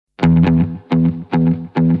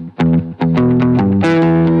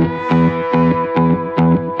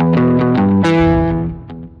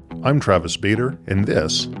I'm Travis Bader, and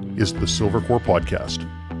this is the Silvercore Podcast.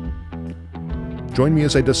 Join me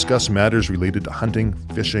as I discuss matters related to hunting,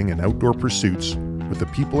 fishing, and outdoor pursuits with the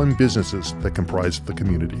people and businesses that comprise the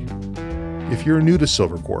community. If you're new to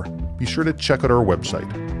Silvercore, be sure to check out our website,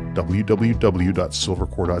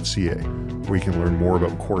 www.silvercore.ca, where you can learn more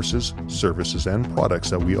about courses, services, and products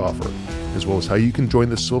that we offer, as well as how you can join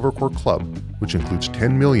the Silvercore Club, which includes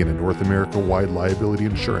 $10 million in North America-wide liability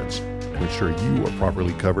insurance to ensure you are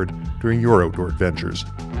properly covered during your outdoor adventures.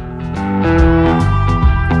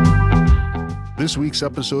 This week's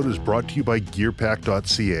episode is brought to you by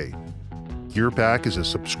GearPack.ca. GearPack is a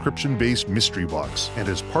subscription-based mystery box and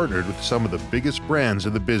has partnered with some of the biggest brands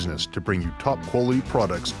in the business to bring you top-quality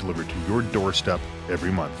products delivered to your doorstep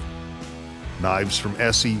every month. Knives from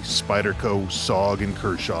Essie, Spyderco, SOG, and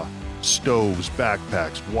Kershaw, stoves,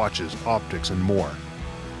 backpacks, watches, optics, and more.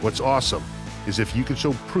 What's awesome is if you can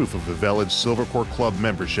show proof of a valid Silvercore Club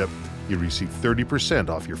membership, you receive 30%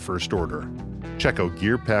 off your first order. Check out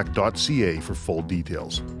GearPack.ca for full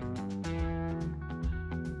details.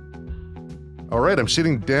 All right, I'm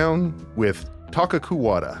sitting down with Taka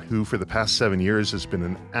Kuwata, who for the past 7 years has been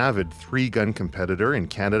an avid three-gun competitor in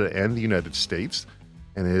Canada and the United States,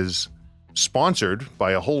 and is sponsored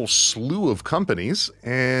by a whole slew of companies.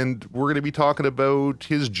 And we're going to be talking about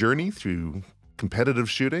his journey through competitive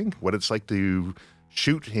shooting, what it's like to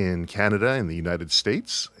shoot in Canada and the United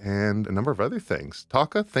States, and a number of other things.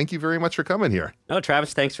 Taka, thank you very much for coming here. Oh,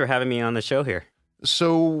 Travis, thanks for having me on the show here.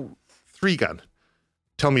 So, three-gun,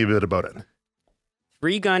 tell me a bit about it.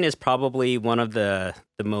 Three-gun is probably one of the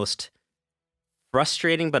most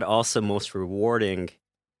frustrating but also most rewarding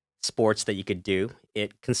sports that you could do.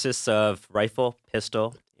 It consists of rifle,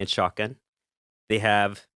 pistol, and shotgun. They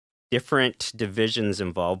have different divisions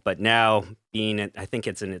involved, but now I think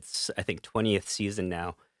it's in its 20th season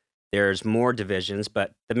now, there's more divisions,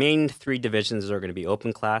 but the main three divisions are going to be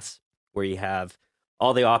open class, where you have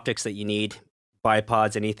all the optics that you need,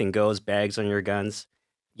 bipods, anything goes, bags on your guns.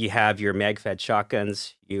 You have your mag-fed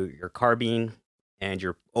shotguns, your carbine, and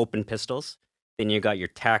your open pistols. Then you got your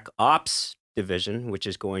TAC Ops division, which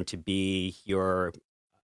is going to be your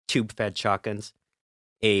tube-fed shotguns,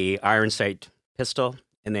 a iron sight pistol,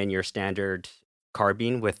 and then your standard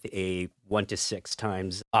carbine with a 1 to 6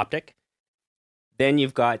 times optic. Then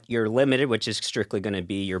you've got your limited, which is strictly going to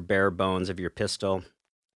be your bare bones of your pistol.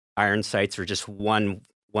 Iron sights are just one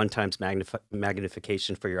times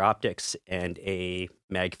magnification for your optics, and a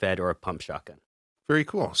mag-fed or a pump shotgun. Very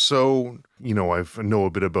cool. So, I know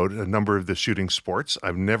a bit about a number of the shooting sports.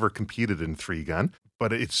 I've never competed in three-gun,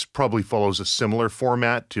 but it probably follows a similar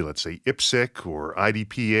format to, let's say, IPSC or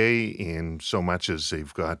IDPA, in so much as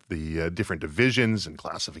they've got the different divisions and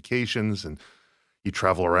classifications, and you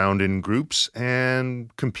travel around in groups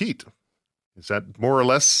and compete. Is that more or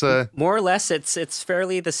less? More or less, it's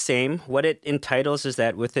fairly the same. What it entitles is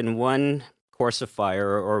that within one course of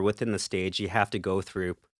fire or within the stage, you have to go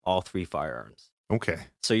through all three firearms. Okay.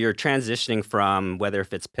 So you're transitioning from whether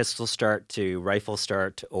if it's pistol start to rifle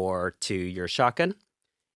start or to your shotgun.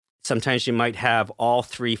 Sometimes you might have all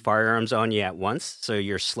three firearms on you at once. So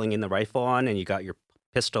you're slinging the rifle on and you got your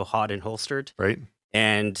pistol hot and holstered. Right.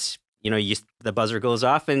 And the buzzer goes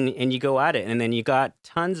off and you go at it. And then you got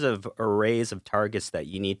tons of arrays of targets that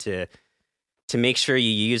you need to make sure you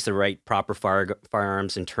use the right proper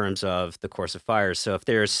firearms in terms of the course of fire. So if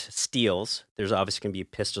there's steels, there's obviously going to be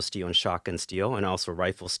pistol steel and shotgun steel and also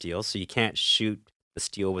rifle steel. So you can't shoot the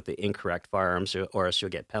steel with the incorrect firearms or else you'll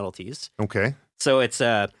get penalties. Okay. So it's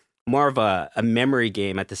more of a memory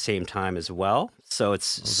game at the same time as well. So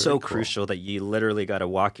it's cool. Crucial that you literally got to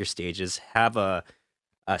walk your stages, have a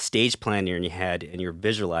stage plan in your head, and you're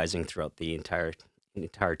visualizing throughout the entire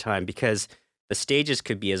time, because the stages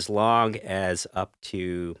could be as long as up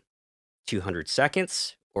to 200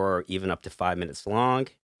 seconds or even up to 5 minutes long.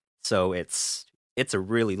 So it's a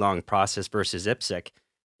really long process versus IPSC.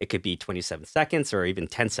 It could be 27 seconds or even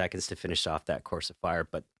 10 seconds to finish off that course of fire,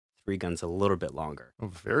 but three guns a little bit longer. Oh,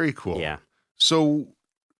 very cool. Yeah. So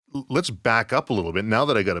let's back up a little bit. Now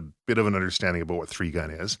that I got a bit of an understanding about what three-gun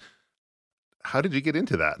is, how did you get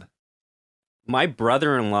into that? My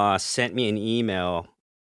brother-in-law sent me an email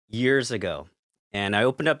years ago, and I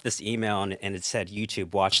opened up this email and it said,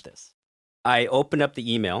 YouTube, watch this. I opened up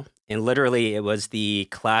the email, and literally it was the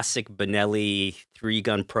classic Benelli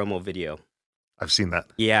three-gun promo video. I've seen that.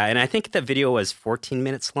 Yeah, and I think the video was 14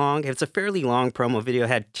 minutes long. It's a fairly long promo video. It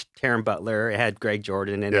had Taron Butler, it had Greg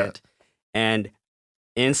Jordan in it, and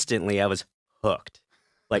instantly I was hooked,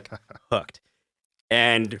 hooked.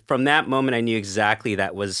 And from that moment, I knew exactly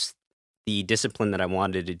that was the discipline that I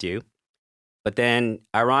wanted to do. But then,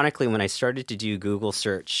 ironically, when I started to do Google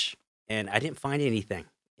search and I didn't find anything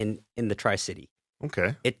in the Tri-City.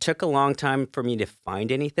 Okay. It took a long time for me to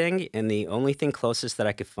find anything, and the only thing closest that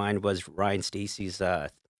I could find was Ryan Stacy's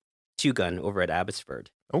two gun over at Abbotsford,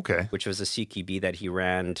 Okay. which was a CQB that he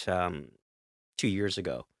ran 2 years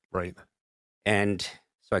ago. Right. And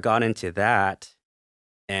so I got into that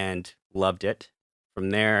and loved it.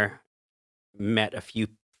 From there, met a few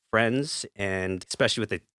friends, and especially with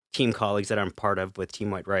the team colleagues that I'm part of with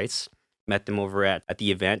Team White Rice, met them over at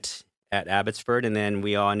the event at Abbotsford. And then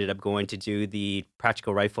we all ended up going to do the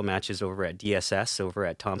practical rifle matches over at DSS, over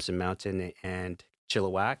at Thompson Mountain and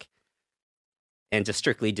Chilliwack, and just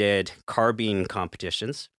strictly did carbine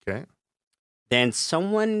competitions. Okay. Then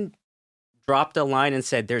someone dropped a line and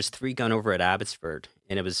said, there's 3-gun over at Abbotsford.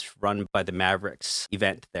 And it was run by the Mavericks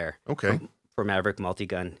event there. Okay. For Maverick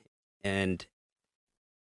Multigun. And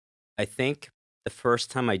I think the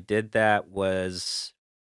first time I did that was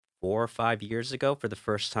 4 or 5 years ago for the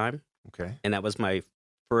first time. Okay. And that was my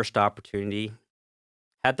first opportunity.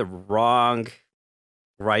 Had the wrong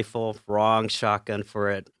rifle, wrong shotgun for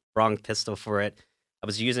it, wrong pistol for it. I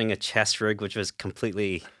was using a chest rig, which was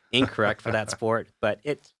completely incorrect for that sport. But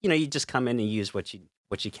you just come in and use what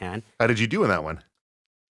you can. How did you do in that one?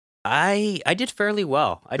 I did fairly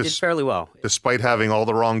well. Despite having all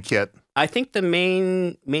the wrong kit. I think the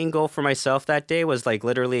main goal for myself that day was like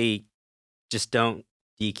literally just don't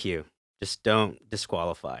DQ. Just don't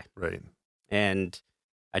disqualify. Right. And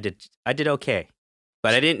I did okay.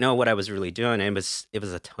 But I didn't know what I was really doing. And it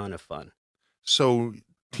was a ton of fun. So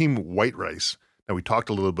Team White Rice. Now, we talked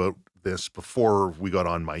a little about this before we got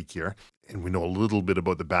on mic here, and we know a little bit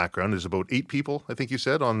about the background. There's about 8 people, I think you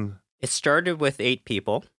said, on... It started with 8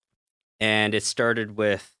 people, and it started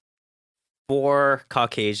with 4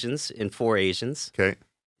 Caucasians and 4 Asians. Okay.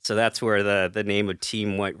 So that's where the name of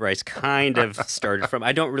Team White Rice kind of started from.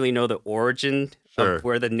 I don't really know the origin of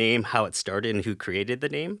where the name, how it started and who created the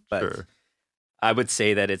name, but I would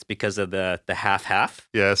say that it's because of the half-half.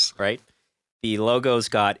 Yes. Right? The logo's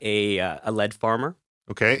got a lead farmer.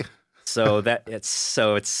 Okay. So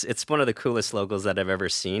it's one of the coolest logos that I've ever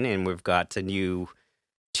seen, and we've got a new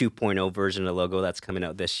 2.0 version of the logo that's coming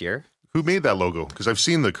out this year. Who made that logo? Because I've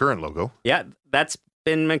seen the current logo. Yeah, that's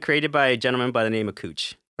been created by a gentleman by the name of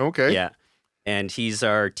Cooch. Okay. Yeah, and he's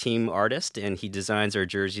our team artist, and he designs our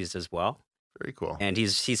jerseys as well. Very cool. And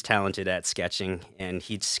he's talented at sketching, and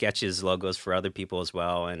he sketches logos for other people as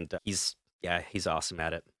well. And he's awesome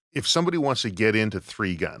at it. If somebody wants to get into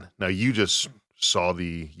 3-gun, now you just saw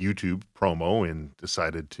the YouTube promo and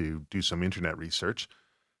decided to do some internet research.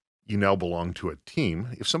 You now belong to a team.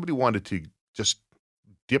 If somebody wanted to just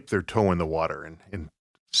dip their toe in the water and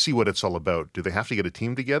see what it's all about, do they have to get a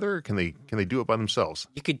team together, or can they do it by themselves?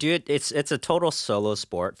 You could do it. It's a total solo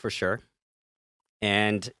sport for sure.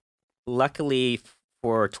 And luckily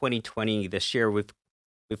for 2020 this year,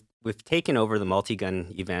 we've taken over the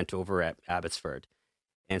multi-gun event over at Abbotsford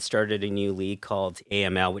and started a new league called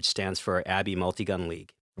AML, which stands for Abbey Multi-Gun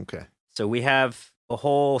League. Okay. So we have a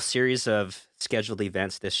whole series of scheduled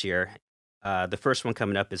events this year. The first one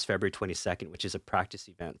coming up is February 22nd, which is a practice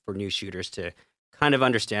event for new shooters to kind of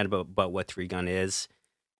understand about what 3-gun is.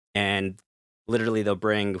 And literally they'll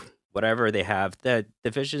bring whatever they have. The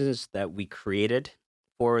divisions that we created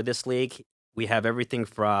for this league, we have everything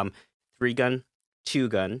from 3-gun,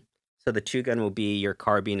 2-gun. So the 2-gun will be your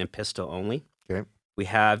carbine and pistol only. Okay. We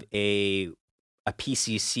have a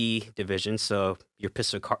PCC division, so your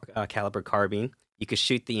pistol caliber carbine. You could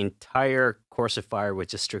shoot the entire course of fire with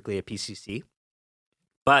just strictly a PCC.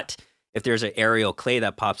 But if there's an aerial clay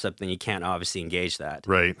that pops up, then you can't obviously engage that.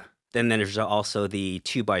 Right. Then there's also the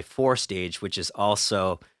 2x4 stage, which is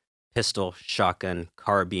also pistol, shotgun,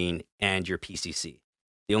 carbine, and your PCC.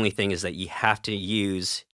 The only thing is that you have to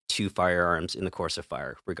use 2 firearms in the course of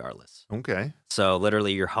fire, regardless. Okay. So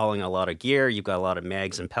literally, you're hauling a lot of gear. You've got a lot of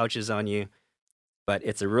mags and pouches on you. But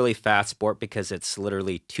it's a really fast sport because it's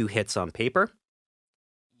literally 2 hits on paper.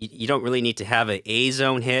 You don't really need to have an A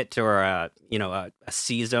zone hit or a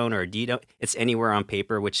C zone or a D zone. It's anywhere on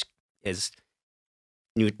paper, which is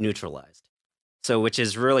neutralized. So, which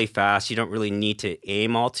is really fast. You don't really need to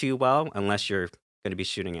aim all too well unless you're going to be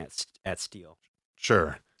shooting at steel.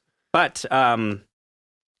 Sure. But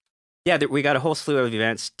we got a whole slew of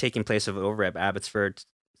events taking place over at Abbotsford.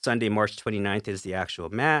 Sunday, March 29th is the actual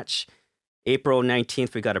match. April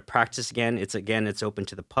 19th, we got a practice again. It's open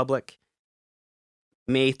to the public.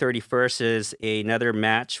 May 31st is another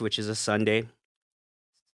match, which is a Sunday.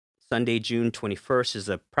 Sunday, June 21st is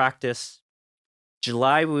a practice.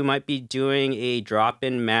 July, we might be doing a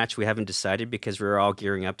drop-in match. We haven't decided because we're all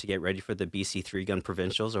gearing up to get ready for the BC 3-gun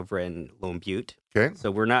provincials over in Lone Butte. Okay. So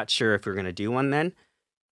we're not sure if we're going to do one then.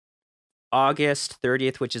 August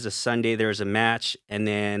 30th, which is a Sunday, there's a match. And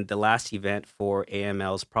then the last event for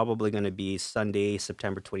AML is probably going to be Sunday,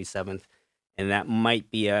 September 27th. And that might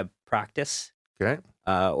be a practice Okay.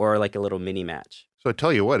 or like a little mini match. So I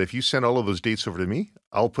tell you what, if you send all of those dates over to me,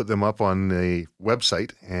 I'll put them up on a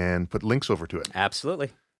website and put links over to it.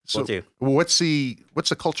 Absolutely. Will do. What's the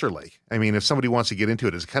culture like? I mean, if somebody wants to get into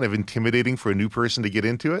it, is it kind of intimidating for a new person to get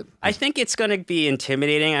into it? I think it's going to be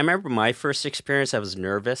intimidating. I remember my first experience, I was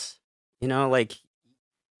nervous. You know, like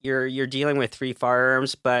you're dealing with 3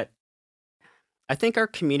 firearms, but I think our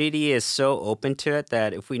community is so open to it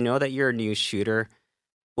that if we know that you're a new shooter,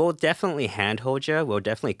 we'll definitely handhold you. We'll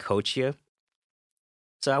definitely coach you.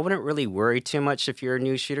 So I wouldn't really worry too much if you're a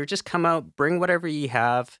new shooter. Just come out, bring whatever you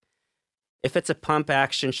have. If it's a pump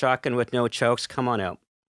action shotgun with no chokes, come on out.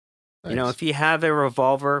 Nice. You know, if you have a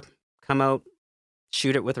revolver, come out,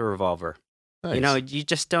 shoot it with a revolver. Nice. You know, you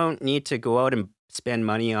just don't need to go out and spend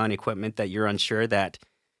money on equipment that you're unsure that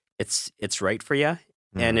it's right for you.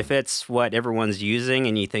 And if it's what everyone's using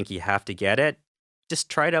and you think you have to get it, just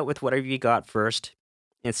try it out with whatever you got first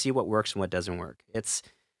and see what works and what doesn't work. It's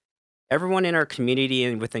everyone in our community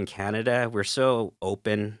and within Canada, we're so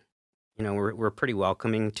open. You know, we're pretty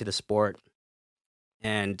welcoming to the sport.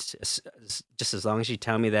 And just as long as you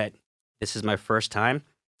tell me that this is my first time,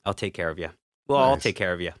 I'll take care of you. Well, I'll Nice. take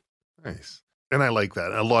care of you. Nice. And I like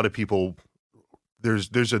that. A lot of people,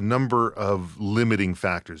 there's a number of limiting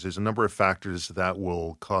factors. There's a number of factors that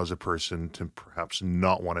will cause a person to perhaps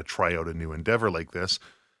not want to try out a new endeavor like this.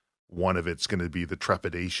 One of it's going to be the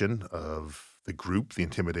trepidation of the group, the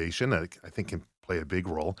intimidation, I think can play a big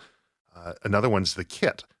role. Another one's the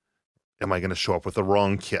kit. Am I going to show up with the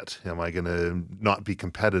wrong kit? Am I going to not be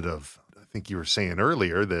competitive? I think you were saying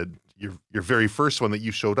earlier that your very first one that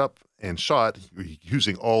you showed up and shot,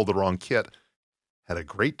 using all the wrong kit, had a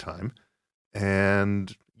great time,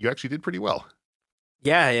 and you actually did pretty well.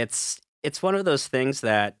 Yeah, it's one of those things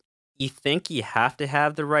that you think you have to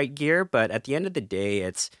have the right gear, but at the end of the day,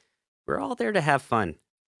 we're all there to have fun,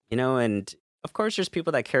 you know. And of course, there's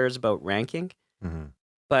people that cares about ranking,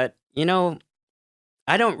 but you know,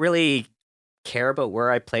 I don't really care about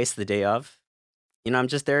where I place the day of. You know, I'm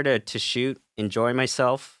just there to shoot, enjoy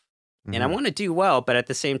myself, and I want to do well. But at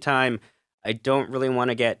the same time, I don't really want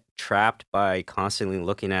to get trapped by constantly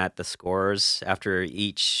looking at the scores after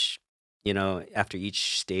each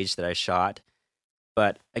stage that I shot.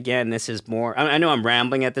 But again, this is more. I know I'm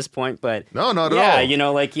rambling at this point, but No, not at yeah, all. you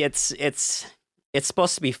know, like it's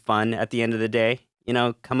supposed to be fun at the end of the day. You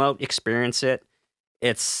know, come out, experience it.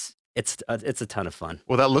 It's a ton of fun.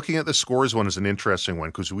 Well, that looking at the scores one is an interesting one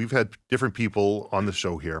because we've had different people on the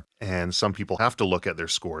show here, and some people have to look at their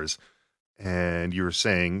scores, and you were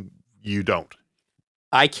saying you don't.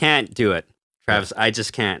 I can't do it, Travis. I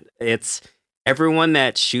just can't. It's everyone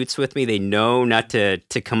that shoots with me, they know not to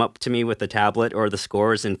come up to me with the tablet or the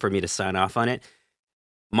scores and for me to sign off on it.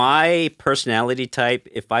 My personality type,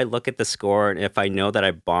 if I look at the score and if I know that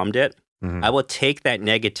I bombed it, I will take that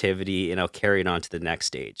negativity and I'll carry it on to the next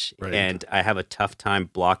stage. Right. And I have a tough time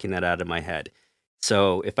blocking that out of my head.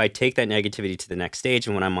 So if I take that negativity to the next stage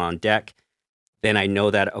and when I'm on deck, then I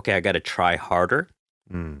know that, okay, I got to try harder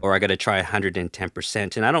or I got to try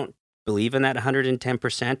 110%. And I don't believe in that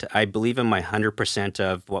 110%. I believe in my 100%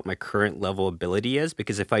 of what my current level ability is,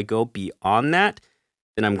 because if I go beyond that,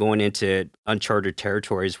 then I'm going into uncharted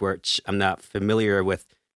territories where I'm not familiar with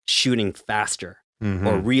shooting faster.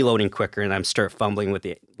 Or reloading quicker, and I'm start fumbling with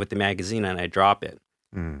the magazine, and I drop it.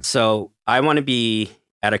 So I want to be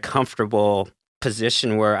at a comfortable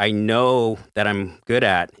position where I know that I'm good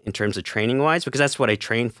at in terms of training wise, because that's what I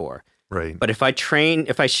train for. Right. But if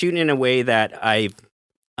I shoot in a way that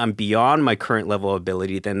I'm beyond my current level of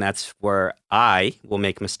ability, then that's where I will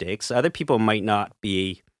make mistakes. Other people might not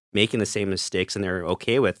be making the same mistakes, and they're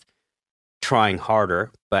okay with trying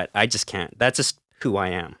harder. But I just can't. That's just who I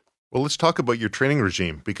am. Well, let's talk about your training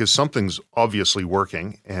regime because something's obviously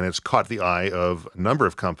working and it's caught the eye of a number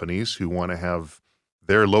of companies who want to have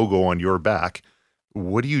their logo on your back.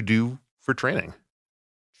 What do you do for training?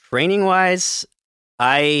 Training wise,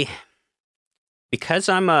 because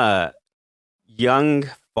I'm a young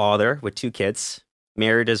father with 2 kids,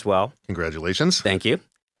 married as well. Congratulations. Thank you.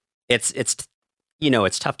 It's it's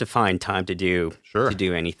tough to find time to do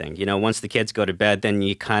anything. You know, once the kids go to bed, then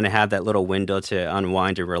you kind of have that little window to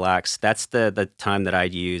unwind and relax. That's the time that I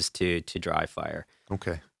use to dry fire.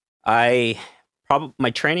 Okay. My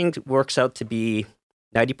training works out to be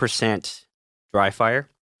 90% dry fire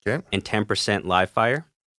and 10% live fire,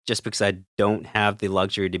 just because I don't have the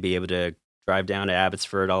luxury to be able to drive down to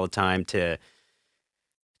Abbotsford all the time to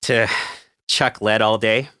chuck lead all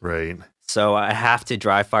day. Right. So I have to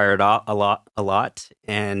dry fire it a lot.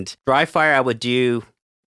 And dry fire I would do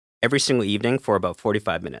every single evening for about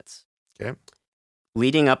 45 minutes. Okay.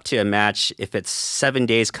 Leading up to a match, if it's 7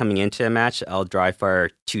 days coming into a match, I'll dry fire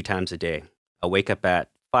 2 times a day. I'll wake up at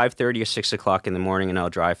 5:30 or 6 o'clock in the morning and I'll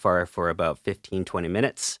dry fire for about 15, 20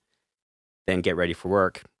 minutes. Then get ready for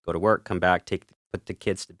work, go to work, come back, put the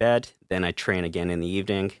kids to bed. Then I train again in the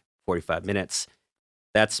evening, 45 minutes.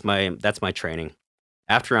 That's my training.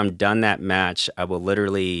 After I'm done that match, I will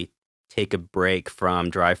literally take a break from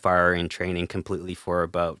dry fire and training completely for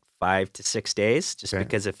about 5 to 6 days, just Okay.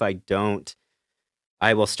 because if I don't,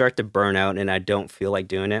 I will start to burn out and I don't feel like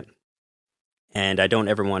doing it. And I don't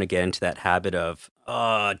ever want to get into that habit of,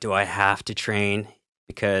 oh, do I have to train?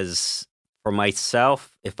 Because for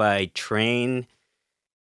myself, if I train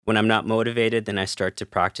when I'm not motivated, then I start to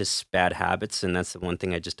practice bad habits. And that's the one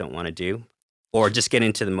thing I just don't want to do. Or just get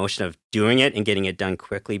into the motion of doing it and getting it done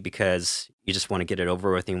quickly because you just want to get it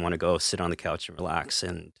over with and you want to go sit on the couch and relax.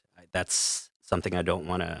 And that's something I don't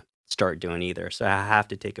want to start doing either. So I have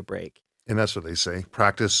to take a break. And that's what they say.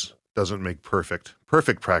 Practice doesn't make perfect.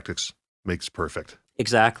 Perfect practice makes perfect.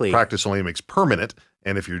 Exactly. Practice only makes permanent.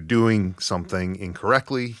 And if you're doing something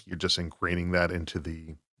incorrectly, you're just ingraining that into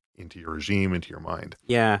your regime, into your mind.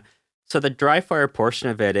 Yeah. So the dry fire portion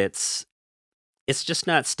of it, it's just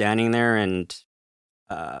not standing there and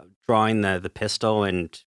drawing the pistol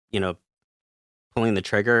and, pulling the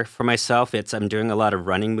trigger. For myself, I'm doing a lot of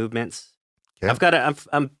running movements. Okay.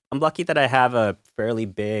 I'm lucky that I have a fairly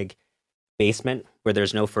big basement where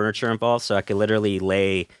there's no furniture involved, so I could literally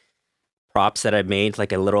lay props that I made,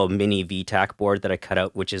 like a little mini VTAC board that I cut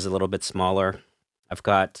out, which is a little bit smaller. I've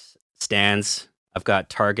got stands. I've got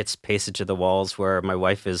targets pasted to the walls where my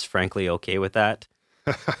wife is frankly okay with that.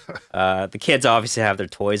 The kids obviously have their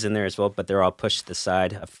toys in there as well, but they're all pushed to the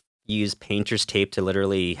side. I've used painter's tape to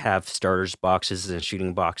literally have starters boxes and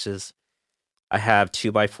shooting boxes. I have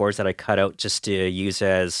 2x4s that I cut out just to use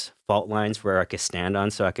as fault lines where I could stand on,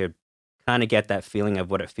 so I could kind of get that feeling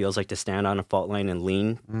of what it feels like to stand on a fault line and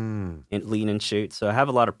lean and shoot. So I have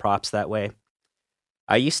a lot of props that way.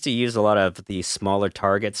 I used to use a lot of the smaller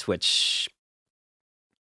targets, which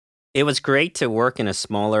it was great to work in a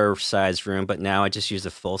smaller size room, but now I just use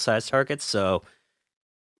the full size targets. So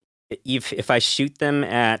if I shoot them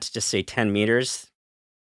at just say 10 meters,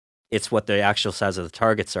 it's what the actual size of the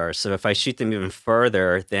targets are. So if I shoot them even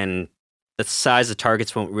further, then the size of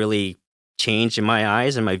targets won't really change in my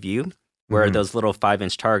eyes and my view. Where those little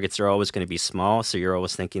 5-inch targets are always going to be small, so you're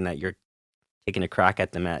always thinking that you're taking a crack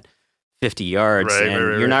at them at 50 yards, Right, and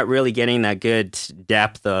right. you're not really getting that good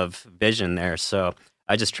depth of vision there. So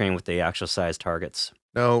I just train with the actual size targets.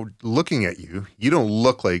 Now, looking at you, you don't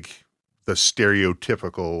look like the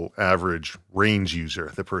stereotypical average range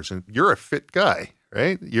user, the person. You're a fit guy,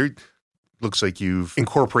 right? Looks like you've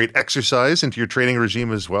incorporate exercise into your training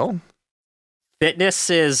regime as well. Fitness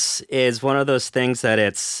is one of those things that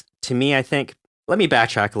it's, to me, I think, let me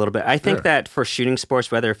backtrack a little bit. I think Sure. that for shooting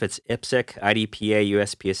sports, whether if it's IPSC, IDPA,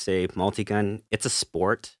 USPSA, multi-gun, it's a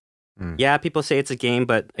sport. Yeah, people say it's a game,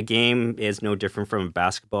 but a game is no different from a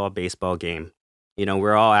basketball, baseball game.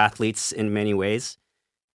 We're all athletes in many ways.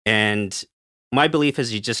 And my belief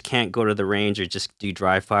is you just can't go to the range or just do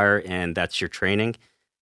dry fire and that's your training.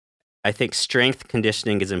 I think strength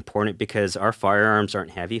conditioning is important because our firearms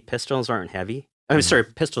aren't heavy. Pistols aren't heavy.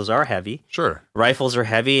 Pistols are heavy. Sure. Rifles are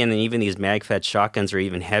heavy, and then even these mag-fed shotguns are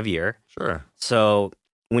even heavier. Sure. So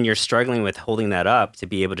when you're struggling with holding that up to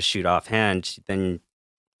be able to shoot offhand, then,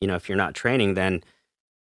 if you're not training, then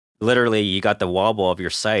literally you got the wobble of your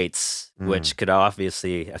sights, which could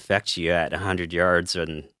obviously affect you at 100 yards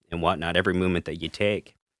and whatnot, every movement that you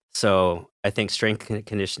take. So I think strength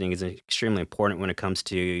conditioning is extremely important when it comes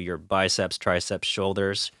to your biceps, triceps,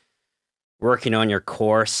 shoulders, working on your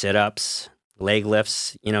core, sit-ups, leg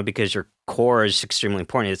lifts, because your core is extremely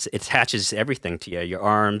important. It attaches everything to you, your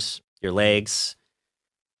arms, your legs.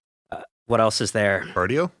 What else is there?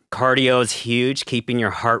 Cardio? Cardio is huge, keeping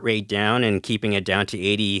your heart rate down and keeping it down to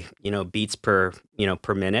 80, beats per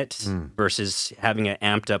minute versus having an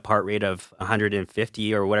amped up heart rate of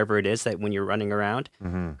 150 or whatever it is that when you're running around.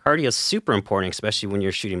 Cardio is super important, especially when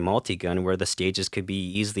you're shooting multi-gun where the stages could be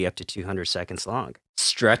easily up to 200 seconds long.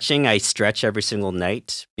 Stretching, I stretch every single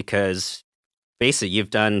night because basically you've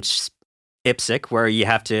done IPSC where you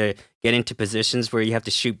have to get into positions where you have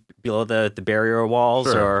to shoot below the barrier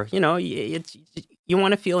walls. Sure. Or, you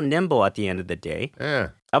want to feel nimble at the end of the day. Yeah.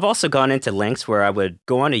 I've also gone into lengths where I would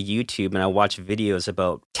go onto YouTube and I watch videos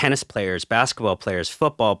about tennis players, basketball players,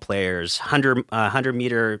 football players,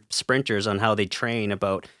 100-meter sprinters on how they train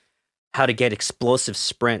about how to get explosive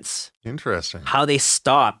sprints, Interesting. how they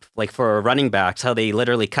stop, like for running backs, how they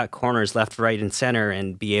literally cut corners left, right, and center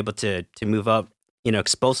and be able to move up,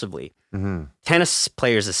 explosively. Mm-hmm. Tennis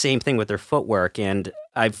players, the same thing with their footwork. And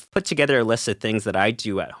I've put together a list of things that I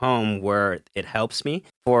do at home where it helps me.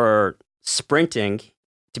 For sprinting,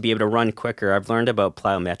 to be able to run quicker, I've learned about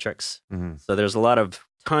plyometrics. Mm-hmm. So there's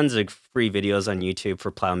tons of free videos on YouTube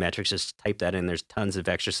for plyometrics. Just type that in. There's tons of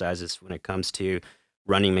exercises when it comes to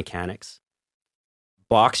running mechanics.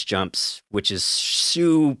 Box jumps, which is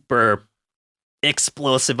super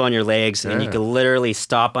explosive on your legs, and you can literally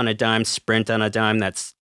stop on a dime, sprint on a dime.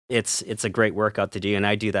 It's a great workout to do, and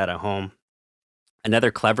I do that at home.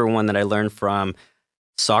 Another clever one that I learned from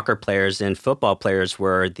soccer players and football players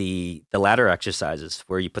were the ladder exercises,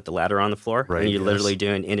 where you put the ladder on the floor and you're literally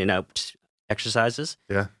doing in and out exercises.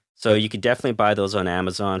 Yeah. So you could definitely buy those on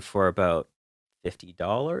Amazon for about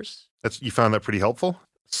 $50. You found that pretty helpful?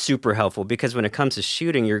 Super helpful, because when it comes to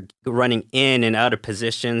shooting, you're running in and out of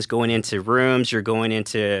positions, going into rooms, you're going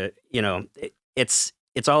into, it's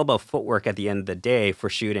all about footwork at the end of the day for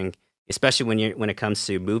shooting, especially when it comes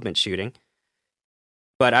to movement shooting.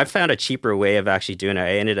 But I found a cheaper way of actually doing it.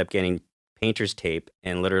 I ended up getting painter's tape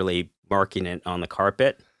and literally marking it on the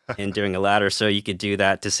carpet and doing a ladder, so you could do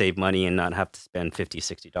that to save money and not have to spend $50,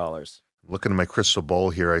 $60. Looking at my crystal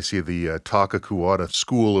ball here, I see the Takakuwata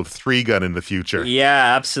School of Three-Gun in the future.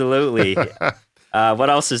 Yeah, absolutely. What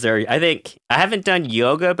else is there? I haven't done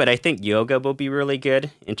yoga, but I think yoga will be really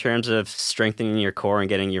good in terms of strengthening your core and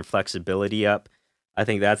getting your flexibility up. I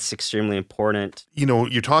think that's extremely important.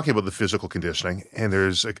 You're talking about the physical conditioning, and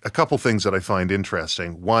there's a couple things that I find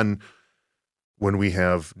interesting. One, when we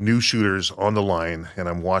have new shooters on the line and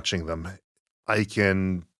I'm watching them, I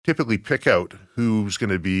can typically pick out who's going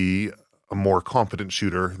to be a more competent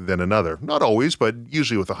shooter than another. Not always, but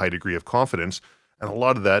usually with a high degree of confidence. And a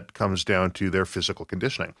lot of that comes down to their physical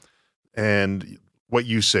conditioning. And what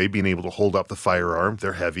you say, being able to hold up the firearm,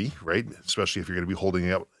 they're heavy, right? Especially if you're going to be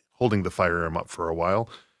holding the firearm up for a while.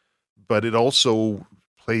 But it also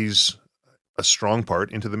plays a strong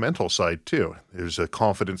part into the mental side too. There's a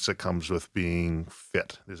confidence that comes with being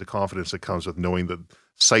fit. There's a confidence that comes with knowing that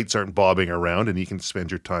sights aren't bobbing around and you can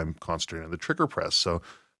spend your time concentrating on the trigger press. So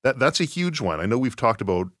that's a huge one. I know we've talked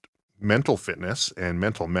about mental fitness and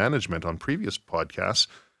mental management on previous podcasts.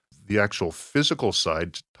 The actual physical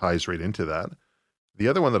side ties right into that. The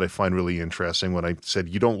other one that I find really interesting, when I said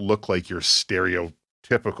you don't look like your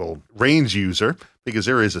stereotypical range user, because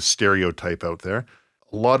there is a stereotype out there.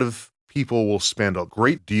 A lot of people will spend a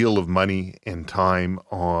great deal of money and time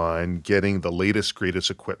on getting the latest, greatest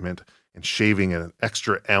equipment and shaving an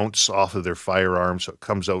extra ounce off of their firearm so it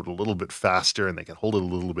comes out a little bit faster and they can hold it a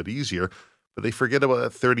little bit easier, but they forget about that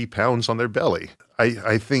 30 pounds on their belly.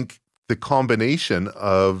 I think the combination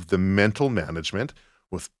of the mental management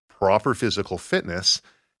with proper physical fitness,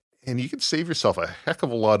 and you can save yourself a heck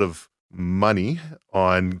of a lot of money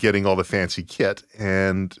on getting all the fancy kit,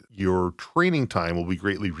 and your training time will be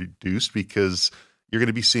greatly reduced because you're going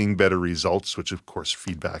to be seeing better results, which of course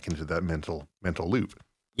feed back into that mental loop.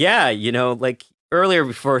 Yeah, like earlier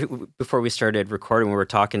before we started recording, we were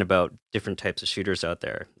talking about different types of shooters out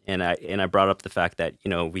there, and I brought up the fact that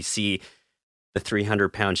we see the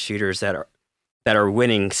 300-pound shooters that are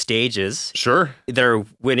winning stages. Sure, they're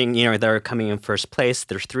winning. They're coming in first place.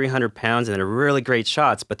 They're 300 pounds and they're really great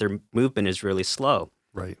shots, but their movement is really slow.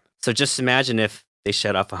 Right. So just imagine if they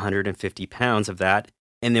shed off 150 pounds of that,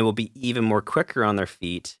 and they will be even more quicker on their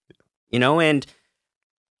feet. And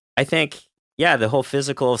I think, yeah, the whole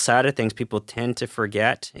physical side of things, people tend to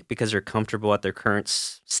forget because they're comfortable at their current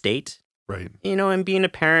state. Right. And being a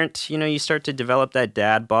parent, you start to develop that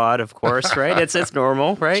dad bod, of course, right? It's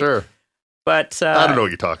normal, right? Sure. But I don't know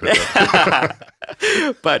what you're talking about.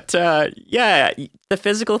 But yeah, the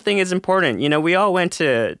physical thing is important. We all went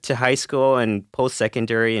to high school and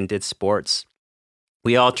post-secondary and did sports.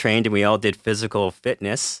 We all trained and we all did physical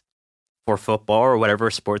fitness for football or whatever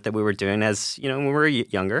sport that we were doing as, when we were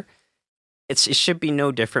younger. It should be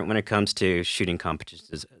no different when it comes to shooting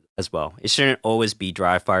competitions as well. It shouldn't always be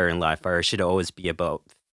dry fire and live fire. It should always be about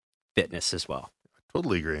fitness as well.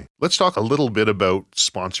 Totally agree. Let's talk a little bit about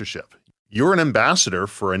sponsorship. You're an ambassador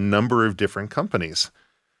for a number of different companies.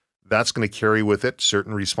 That's going to carry with it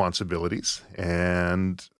certain responsibilities,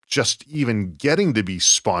 and just even getting to be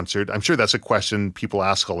sponsored. I'm sure that's a question people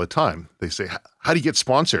ask all the time. They say, how do you get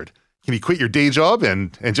sponsored? Can you quit your day job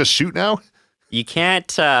and just shoot now? You can't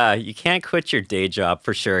quit your day job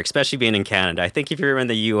for sure, especially being in Canada. I think if you're in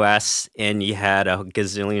the US and you had a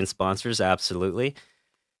gazillion sponsors, absolutely.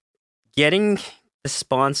 Getting the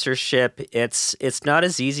sponsorship, it's not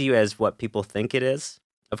as easy as what people think it is.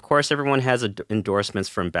 of course, everyone has endorsements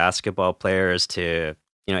from basketball players to,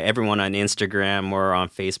 everyone on Instagram or on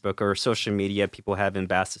Facebook or social media. People have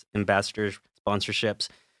ambassador sponsorships.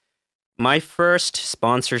 My first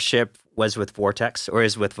sponsorship was with Vortex, or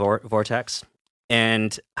is with Vortex.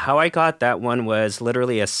 And how I got that one was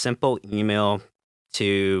literally a simple email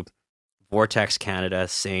to Vortex Canada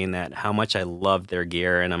saying that how much I love their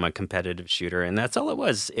gear and I'm a competitive shooter. And that's all it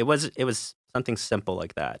was. It was something simple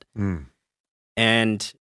like that. Mm.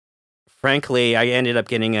 And frankly, I ended up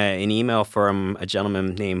getting an email from a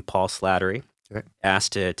gentleman named Paul Slattery. Okay.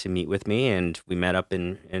 Asked to meet with me, and we met up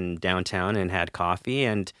in downtown and had coffee,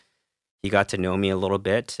 and he got to know me a little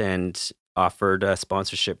bit and offered a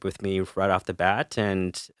sponsorship with me right off the bat.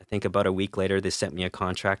 And I think about a week later, they sent me a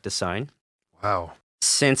contract to sign. Wow.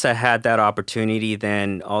 Since I had that opportunity,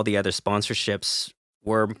 then all the other sponsorships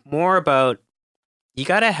were more about,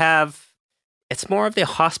 it's more of the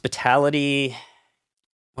hospitality.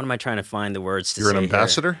 What am I trying to find the words to say? You're an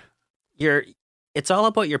ambassador? It's all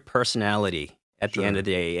about your personality at the end of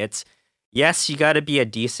the day. Yes, you got to be a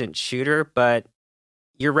decent shooter, but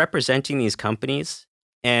you're representing these companies,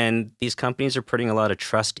 and these companies are putting a lot of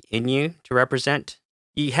trust in you to represent.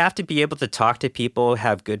 You have to be able to talk to people,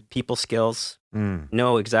 have good people skills,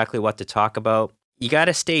 know exactly what to talk about. You got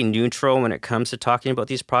to stay neutral when it comes to talking about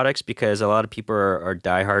these products, because a lot of people are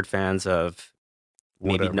diehard fans of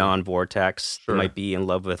maybe non-Vortex. They might be in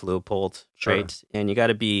love with Leupold, right? And you got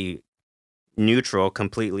to be neutral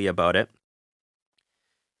completely about it.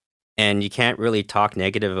 And you can't really talk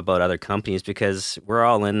negative about other companies, because we're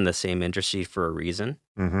all in the same industry for a reason,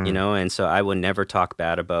 and so I would never talk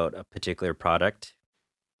bad about a particular product.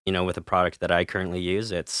 With a product that I currently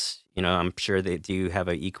use, it's, I'm sure they do have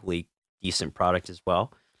an equally decent product as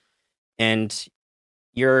well. And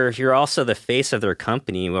you're also the face of their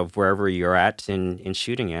company of wherever you're at in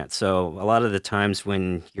shooting at. So a lot of the times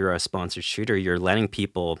when you're a sponsored shooter, you're letting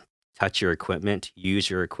people touch your equipment, use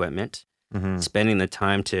your equipment, spending the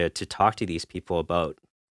time to talk to these people about,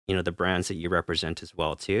 the brands that you represent as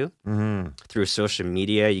well too. Through social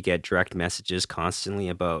media, you get direct messages constantly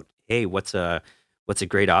about, hey, what's a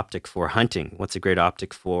great optic for hunting? What's a great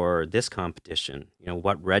optic for this competition?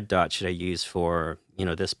 What red dot should I use for,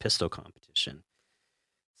 this pistol competition?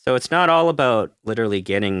 So it's not all about literally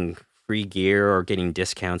getting free gear or getting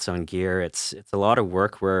discounts on gear. It's a lot of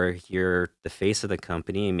work where you're the face of the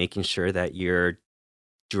company and making sure that you're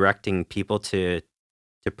directing people to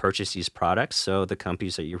purchase these products, so the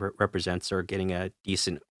companies that you represent are getting a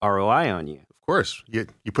decent ROI on you. Of course. You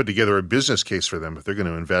put together a business case for them. If they're going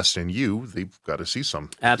to invest in you, they've got to see some.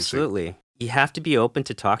 Absolutely. You have to be open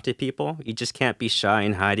to talk to people. You just can't be shy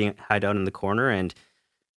and hide out in the corner. And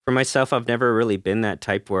for myself, I've never really been that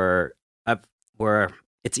type where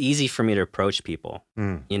it's easy for me to approach people,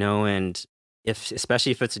 and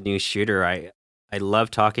especially if it's a new shooter, I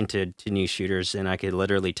love talking to new shooters, and I could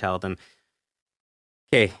literally tell them,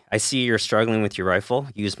 okay, I see you're struggling with your rifle,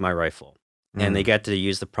 use my rifle. And they get to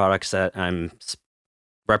use the products that I'm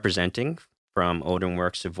representing, from Odin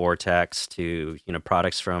Works to Vortex to,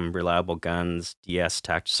 products from Reliable Guns, DS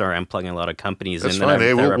Tact. Sorry, I'm plugging a lot of companies That's in. Fine.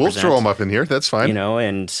 Hey, we'll throw them up in here. That's fine.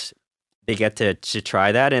 And they get to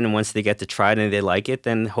try that. And once they get to try it and they like it,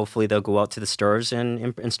 then hopefully they'll go out to the stores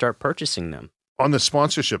and start purchasing them. On the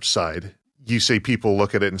sponsorship side, you say people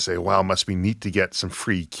look at it and say, wow, must be neat to get some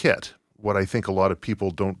free kit. What I think a lot of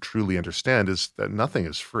people don't truly understand is that nothing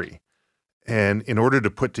is free. And in order to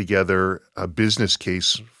put together a business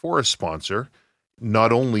case for a sponsor,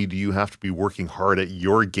 not only do you have to be working hard at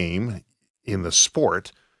your game in the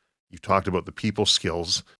sport, you've talked about the people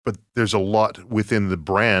skills, but there's a lot within the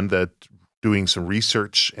brand that doing some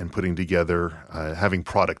research and putting together, having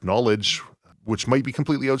product knowledge, which might be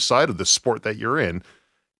completely outside of the sport that you're in,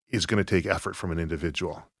 is going to take effort from an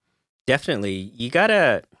individual. Definitely. You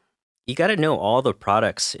gotta know all the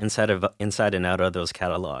products inside and out of those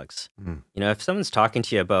catalogs. If someone's talking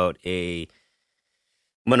to you about a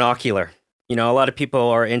monocular, a lot of people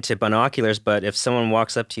are into binoculars, but if someone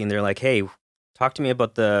walks up to you and they're like, hey, talk to me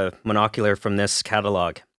about the monocular from this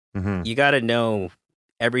catalog, you got to know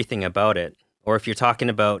everything about it. Or if you're talking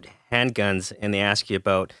about handguns and they ask you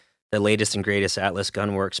about the latest and greatest Atlas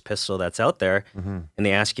Gunworks pistol that's out there, and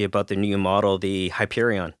they ask you about the new model, the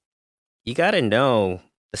Hyperion, you got to know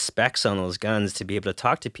the specs on those guns to be able to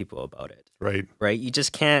talk to people about it. Right? You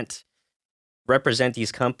just can't represent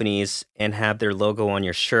these companies and have their logo on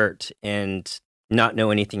your shirt and not know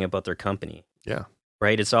anything about their company. Yeah.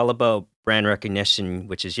 Right? It's all about brand recognition,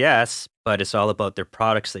 which is yes, but it's all about their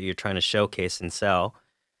products that you're trying to showcase and sell.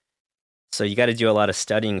 So you got to do a lot of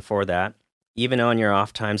studying for that. Even on your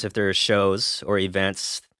off times, if there are shows or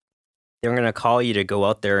events, they're going to call you to go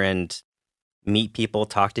out there and meet people,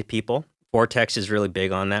 talk to people. Vortex is really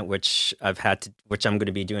big on that, which I'm going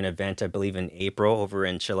to be doing an event, I believe, in April over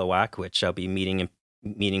in Chilliwack, which I'll be meeting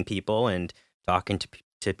people and talking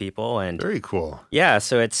to people. And Very cool. yeah,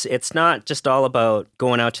 so it's not just all about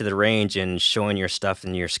going out to the range and showing your stuff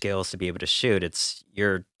and your skills to be able to shoot. It's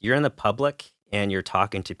you're in the public and you're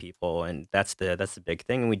talking to people, and that's the big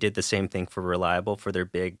thing. And we did the same thing for Reliable for their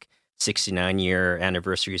big 69-year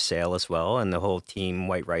anniversary sale as well, and the whole team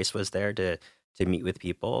White Rice was there to meet with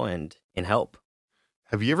people and help.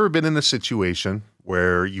 Have you ever been in a situation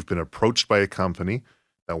where you've been approached by a company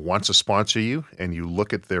that wants to sponsor you and you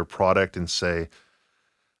look at their product and say,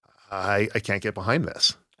 I can't get behind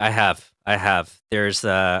this? I have. There's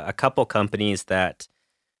a couple companies that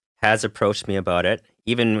has approached me about it.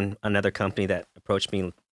 Even another company that approached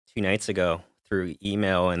me 2 nights ago through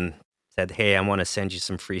email and said, "Hey, I want to send you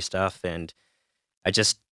some free stuff." And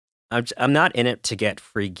I'm not in it to get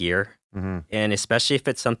free gear. Mm-hmm. And especially if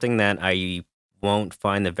it's something that I won't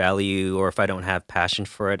find the value, or if I don't have passion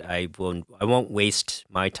for it, I won't waste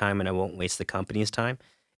my time and I won't waste the company's time.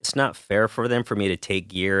 It's not fair for them for me to take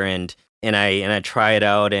gear and I try it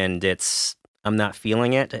out and I'm not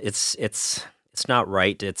feeling it. It's not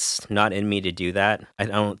right. It's not in me to do that. I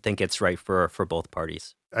don't think it's right for both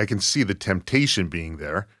parties. I can see the temptation being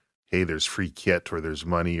there. Hey, there's free kit or there's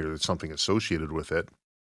money or there's something associated with it.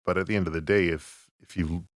 But at the end of the day, if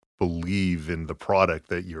you believe in the product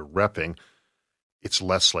that you're repping, it's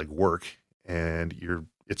less like work and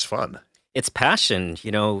it's fun. It's passion.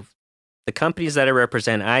 The companies that I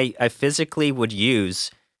represent, I physically would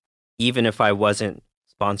use even if I wasn't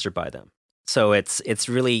sponsored by them. So it's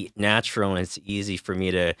really natural and it's easy for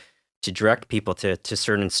me to direct people to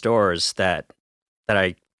certain stores that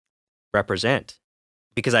I represent,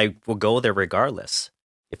 because I will go there regardless.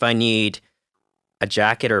 If I need a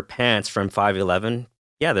jacket or pants from 511,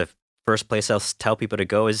 yeah, the first place I'll tell people to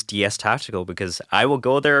go is DS Tactical, because I will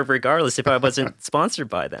go there regardless if I wasn't sponsored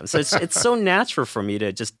by them. So it's so natural for me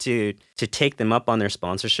to just to take them up on their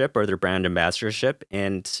sponsorship or their brand ambassadorship,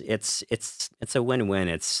 and it's a win-win.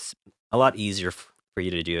 It's a lot easier for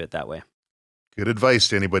you to do it that way. Good advice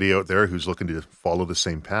to anybody out there who's looking to follow the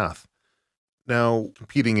same path. Now,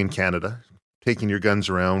 competing in Canada, taking your guns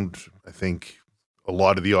around, I think a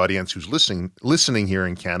lot of the audience who's listening here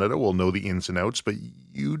in Canada will know the ins and outs, but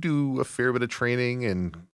you do a fair bit of training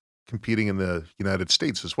and competing in the United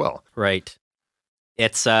States as well. Right.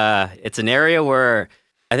 It's an area where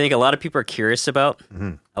I think a lot of people are curious about.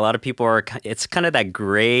 Mm-hmm. A lot of people it's kind of that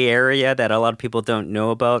gray area that a lot of people don't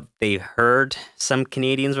know about. They heard some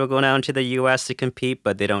Canadians will go down to the US to compete,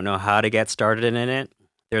 but they don't know how to get started in it.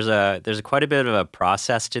 There's quite a bit of a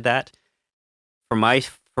process to that. For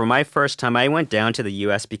my first time, I went down to the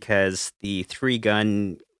US because the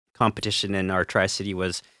 3-gun competition in our Tri-City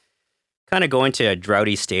was kind of going to a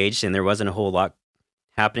droughty stage and there wasn't a whole lot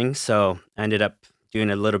happening. So I ended up doing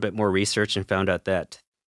a little bit more research and found out that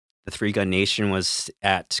the 3-gun nation was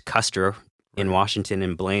at Custer in Washington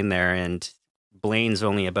and Blaine there. And Blaine's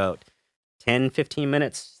only about 10, 15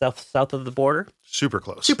 minutes south of the border. Super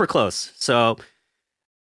close. Super close. So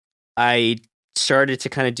I started to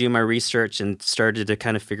kind of do my research and started to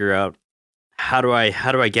kind of figure out how do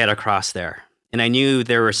I get across there. And I knew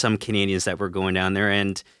there were some Canadians that were going down there,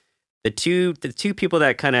 and the two people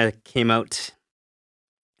that kind of came out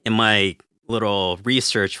in my little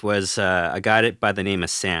research was a guy by the name of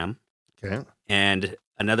Sam, Okay. and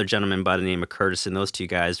another gentleman by the name of Curtis, and those two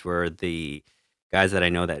guys were the guys that I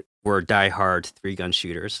know that were diehard 3-gun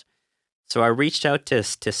shooters. So I reached out to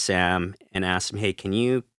Sam and asked him, "Hey, can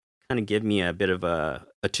you kind of give me a bit of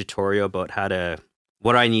a tutorial about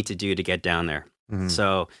what I need to do to get down there?" Mm-hmm.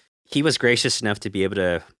 So he was gracious enough to be able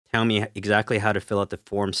to tell me exactly how to fill out the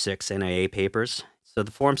Form 6 NIA papers. So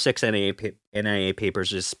the Form 6 NIA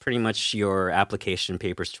papers is pretty much your application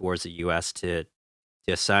papers towards the U.S. to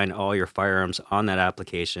assign all your firearms on that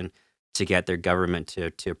application to get their government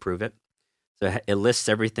to approve it. So it lists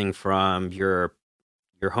everything from your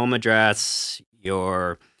home address,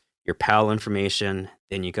 your PAL information,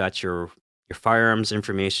 then you got your firearms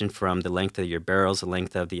information from the length of your barrels, the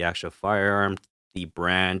length of the actual firearm, the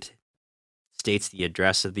brand, states the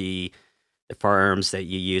address of the firearms that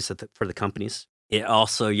you use for the companies. You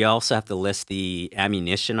also have to list the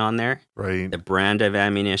ammunition on there, Right. the brand of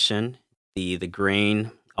ammunition, the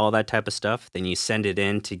grain, all that type of stuff. Then you send it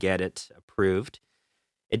in to get it approved.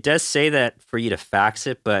 It does say that for you to fax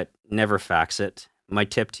it, but never fax it. My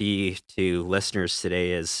tip to listeners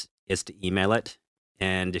today is to email it.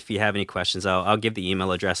 And if you have any questions, I'll give the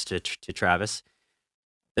email address to Travis.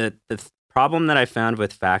 The problem that I found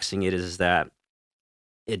with faxing it is that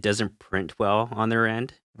it doesn't print well on their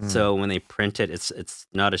end. So when they print it, it's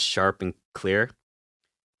not as sharp and clear.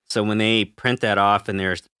 So when they print that off and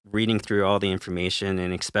they're reading through all the information,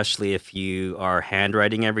 and especially if you are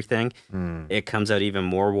handwriting everything, it comes out even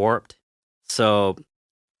more warped. So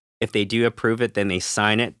if they do approve it, then they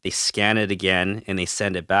sign it, they scan it again, and they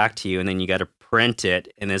send it back to you, and then you got to print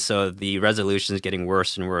it, and then so the resolution is getting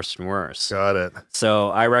worse and worse and worse. Got it. So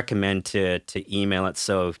I recommend to email it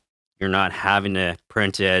so you're not having to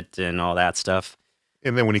print it and all that stuff.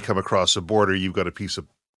 And then when you come across the border, you've got a piece of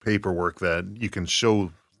paperwork that you can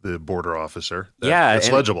show the border officer.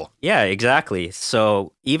 It's legible. Yeah, exactly.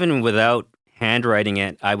 So even without handwriting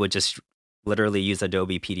it, I would just literally use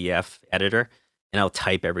Adobe PDF editor, and I'll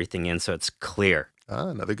type everything in so it's clear.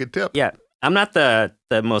 Another good tip. Yeah. I'm not the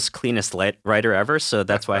most cleanest writer ever, so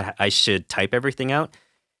that's why I should type everything out.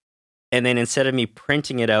 And then instead of me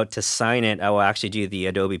printing it out to sign it, I will actually do the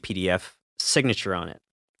Adobe PDF signature on it.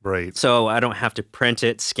 Right. So I don't have to print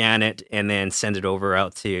it, scan it, and then send it over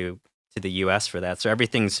out to the US for that. So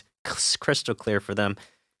everything's crystal clear for them.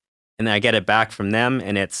 And then I get it back from them,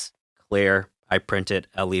 and it's clear. I print it.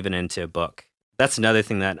 I'll leave it into a book. That's another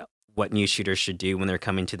thing that what new shooters should do when they're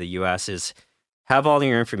coming to the US is have all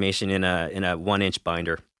your information in a 1-inch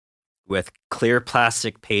binder with clear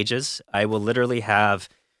plastic pages. I will literally have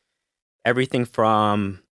everything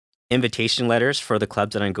from invitation letters for the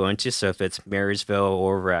clubs that I'm going to. So if it's Marysville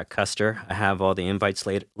or over at Custer, I have all the invites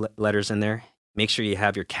letters in there. Make sure you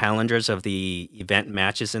have your calendars of the event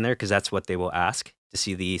matches in there because that's what they will ask to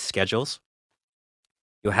see the schedules.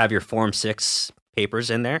 You'll have your Form 6 papers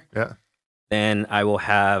in there. Yeah. Then I will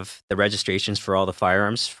have the registrations for all the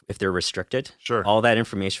firearms if they're restricted. Sure. All that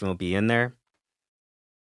information will be in there.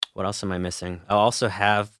 What else am I missing? I'll also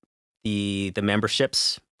have the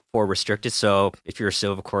memberships for restricted. So if you're a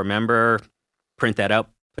Silver Corps member, print that out,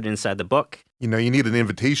 put it inside the book. You need an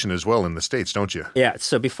invitation as well in the States, don't you? Yeah.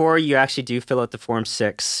 So before you actually do fill out the Form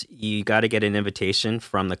 6, you got to get an invitation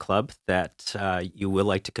from the club that you will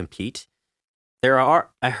like to compete.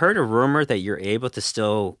 I heard a rumor that you're able to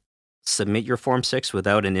still submit your Form 6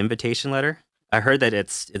 without an invitation letter. I heard that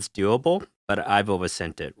it's doable, but I've always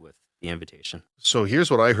sent it with the invitation. So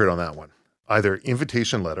here's what I heard on that one. Either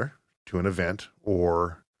invitation letter to an event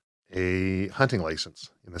or a hunting license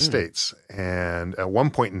in the States. And at one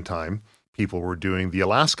point in time, people were doing the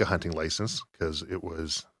Alaska hunting license because it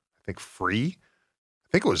was, I think, free. I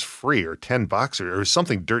think it was free or $10 or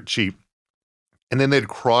something dirt cheap. And then they'd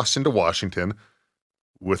cross into Washington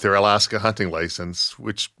with their Alaska hunting license,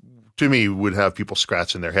 which to me would have people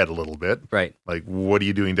scratching their head a little bit. Right. Like, what are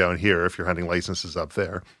you doing down here if your hunting license is up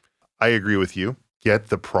there? I agree with you. Get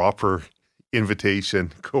the proper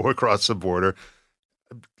invitation, go across the border.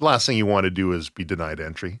 Last thing you want to do is be denied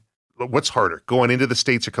entry. What's harder, going into the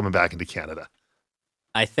States or coming back into Canada?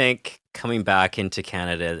 I think coming back into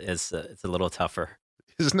Canada it's a little tougher.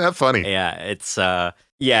 Isn't that funny? Yeah, it's a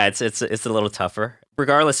little tougher.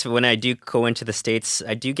 Regardless, when I do go into the States,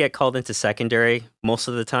 I do get called into secondary most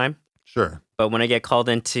of the time. Sure. But when I get called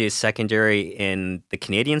into secondary in the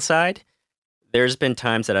Canadian side, there's been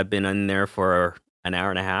times that I've been in there for an hour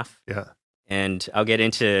and a half. Yeah. And I'll get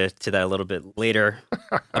into that a little bit later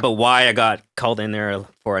about why I got called in there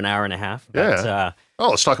for an hour and a half. But, yeah.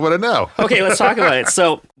 Let's talk about it now. Okay, let's talk about it.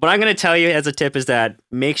 So what I'm going to tell you as a tip is that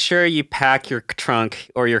make sure you pack your trunk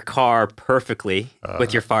or your car perfectly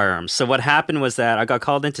with your firearms. So what happened was that I got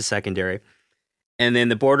called into secondary, and then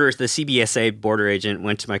the CBSA border agent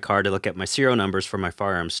went to my car to look at my serial numbers for my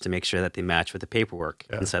firearms to make sure that they match with the paperwork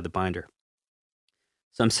inside the binder.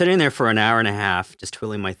 So I'm sitting there for an hour and a half, just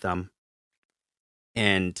twiddling my thumb.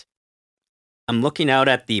 And I'm looking out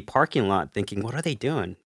at the parking lot thinking, what are they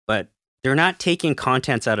doing? But they're not taking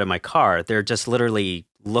contents out of my car. They're just literally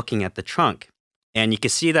looking at the trunk. And you can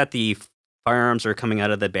see that the firearms are coming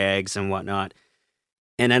out of the bags and whatnot.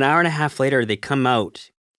 And an hour and a half later, they come out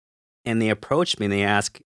and they approach me and they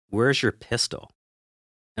ask, where's your pistol?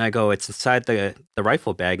 And I go, it's inside the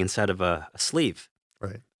rifle bag inside of a sleeve.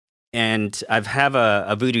 Right. And I have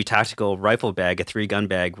a Voodoo Tactical rifle bag, a 3-gun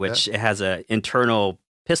bag, which it has an internal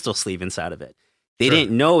pistol sleeve inside of it. They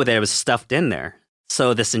didn't know that it was stuffed in there.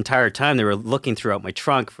 So this entire time, they were looking throughout my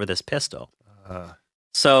trunk for this pistol.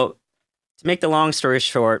 So to make the long story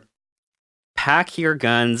short, pack your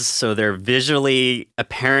guns so they're visually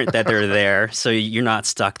apparent that they're there, so you're not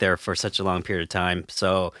stuck there for such a long period of time.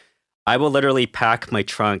 So I will literally pack my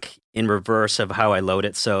trunk in reverse of how I load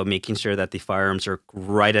it. So making sure that the firearms are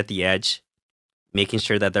right at the edge, making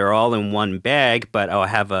sure that they're all in one bag, but I'll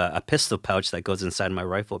have a pistol pouch that goes inside my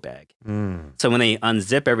rifle bag. So when they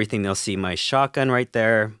unzip everything, they'll see my shotgun right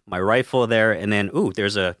there, my rifle there, and then,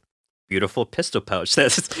 there's a beautiful pistol pouch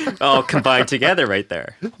that's all combined together right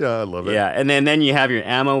there. Yeah, I love it. Yeah, and then you have your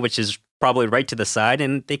ammo, which is probably right to the side,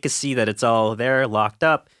 and they can see that it's all there, locked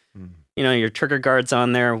up. Mm. Your trigger guard's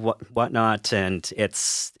on there, whatnot, and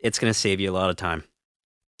it's going to save you a lot of time.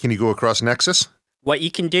 Can you go across Nexus? What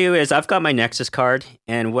you can do is, I've got my Nexus card,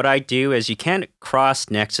 and what I do is you can't cross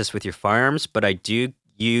Nexus with your firearms, but I do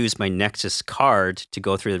use my Nexus card to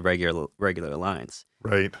go through the regular lines.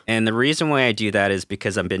 Right. And the reason why I do that is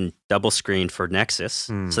because I've been double screened for Nexus,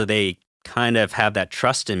 so they kind of have that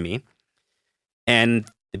trust in me. And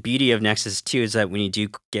the beauty of Nexus too is that when you do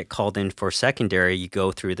get called in for secondary, you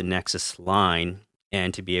go through the Nexus line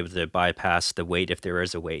and to be able to bypass the wait if there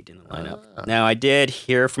is a wait in the lineup. Now, I did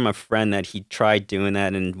hear from a friend that he tried doing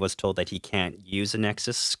that and was told that he can't use a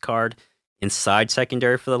Nexus card inside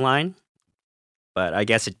secondary for the line. But I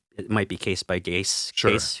guess it might be case by case,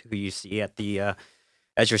 who you see at the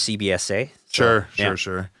as your CBSA. So,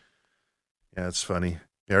 sure. Yeah, it's funny.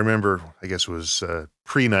 Yeah, I remember, I guess it was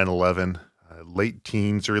pre 9/11, late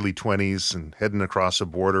teens, early 20s, and heading across a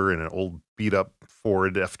border in an old beat up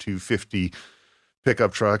Ford F-250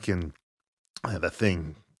 pickup truck, and that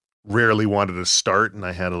thing rarely wanted to start, and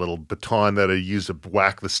I had a little baton that I used to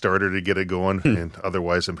whack the starter to get it going, and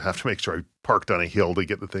otherwise I'd have to make sure I parked on a hill to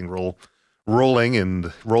get the thing rolling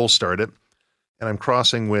and roll start it. And I'm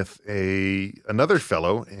crossing with another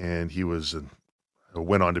fellow, and he was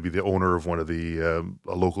went on to be the owner of one of the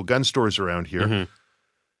local gun stores around here. Mm-hmm.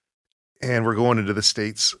 And we're going into the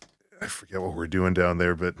States. I forget what we're doing down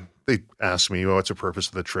there, but they asked me, what's the purpose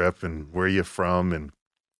of the trip and where are you from? And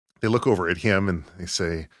they look over at him and they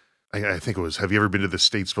say, I think it was, have you ever been to the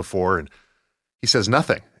States before? And he says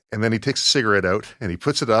nothing. And then he takes a cigarette out and he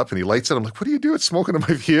puts it up and he lights it. I'm like, what are you doing smoking in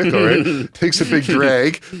my vehicle, right? Takes a big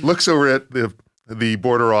drag, looks over at the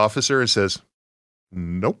border officer and says,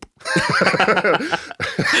 nope.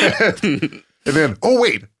 And then, oh,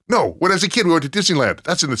 wait, no. When I was a kid, we went to Disneyland.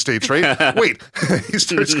 That's in the States, right? Wait. He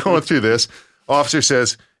starts going through this. Officer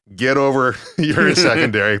says, get over. You're in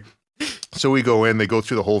secondary. So we go in. They go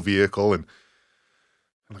through the whole vehicle. And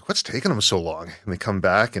I'm like, what's taking them so long? And they come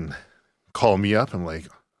back and call me up. I'm like,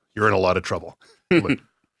 you're in a lot of trouble. I'm like,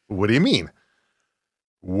 what do you mean?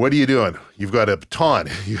 What are you doing? You've got a baton.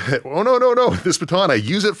 Oh, no. This baton, I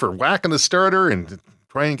use it for whacking the starter and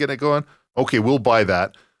trying to get it going. Okay, we'll buy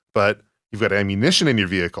that. But you've got ammunition in your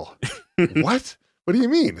vehicle. What? What do you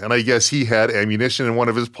mean? And I guess he had ammunition in one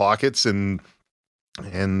of his pockets, and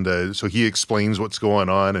so he explains what's going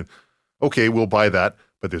on. And okay, we'll buy that,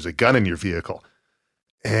 but there's a gun in your vehicle.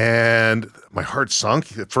 And my heart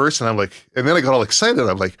sunk at first, and I'm like, and then I got all excited.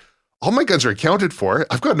 I'm like, all my guns are accounted for.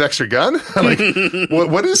 I've got an extra gun. I'm like,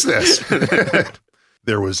 what is this?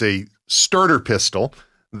 There was a starter pistol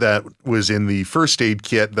that was in the first aid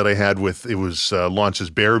kit that I had with, it was Launch's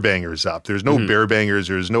Bear Bangers up. There's no Bear Bangers,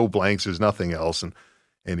 there's no blanks, there's nothing else. And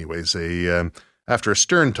anyways, after a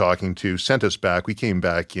stern talking to, sent us back. We came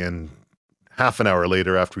back in half an hour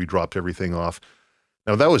later after we dropped everything off.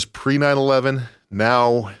 Now that was pre 9/11.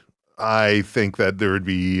 Now I think that there would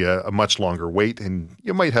be a much longer wait and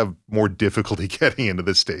you might have more difficulty getting into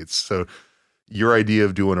the States. So your idea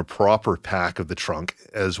of doing a proper pack of the trunk,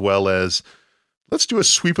 as well as let's do a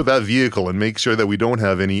sweep of that vehicle and make sure that we don't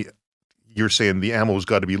have any, you're saying the ammo's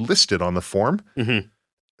got to be listed on the form.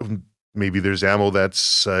 Mm-hmm. Maybe there's ammo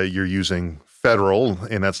that's you're using federal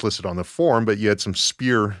and that's listed on the form, but you had some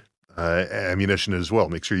spear ammunition as well.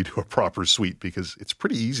 Make sure you do a proper sweep because it's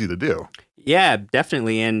pretty easy to do. Yeah,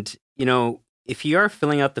 definitely. And, if you are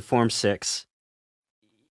filling out the Form 6,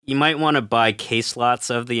 you might want to buy case lots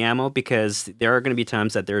of the ammo because there are going to be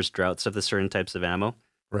times that there's droughts of the certain types of ammo.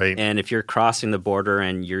 Right. And if you're crossing the border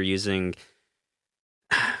and you're using,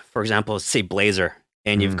 for example, say Blazer,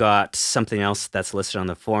 and you've got something else that's listed on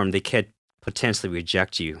the form, they could potentially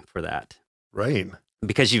reject you for that. Right.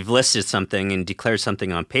 Because you've listed something and declared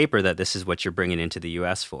something on paper that this is what you're bringing into the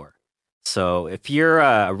U.S. for. So if you're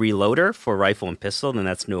a reloader for rifle and pistol, then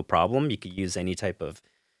that's no problem. You could use any type of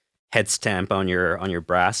head stamp on your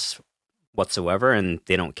brass whatsoever, and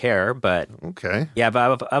they don't care. But okay, yeah,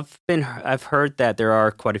 but I've heard that there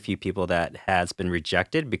are quite a few people that has been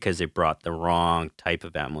rejected because they brought the wrong type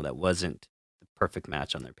of ammo that wasn't the perfect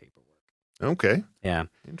match on their paperwork. Okay, yeah,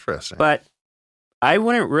 interesting. But I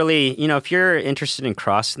wouldn't really, if you're interested in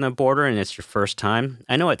crossing the border and it's your first time,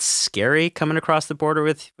 I know it's scary coming across the border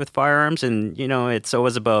with firearms, and it's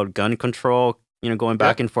always about gun control. Going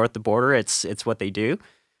back and forth the border, it's what they do,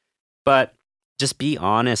 but just be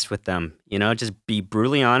honest with them, just be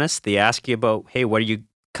brutally honest. They ask you about, hey, what are you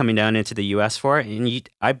coming down into the U.S. for? And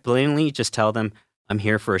I blatantly just tell them, I'm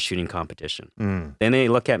here for a shooting competition. Then they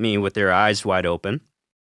look at me with their eyes wide open.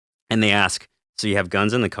 And they ask, so you have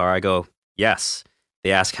guns in the car? I go, yes.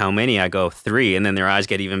 They ask how many? I go, 3, and then their eyes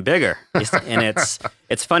get even bigger. And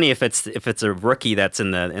it's funny if it's a rookie that's in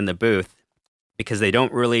the booth, because they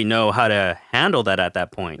don't really know how to handle that at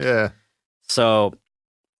that point. Yeah. So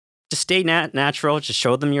just stay natural. Just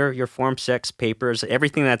show them your Form 6 papers,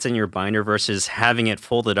 everything that's in your binder, versus having it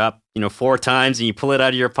folded up, 4 times, and you pull it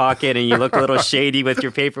out of your pocket and you look a little shady with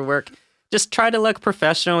your paperwork. Just try to look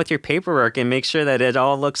professional with your paperwork and make sure that it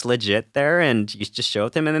all looks legit there, and you just show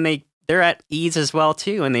it them, and then they're at ease as well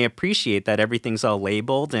too, and they appreciate that everything's all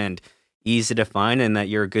labeled and easy to find, and that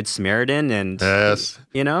you're a good Samaritan, and Yes.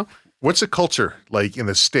 What's the culture like in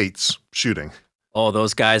the States shooting? Oh,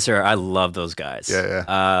 those guys I love those guys.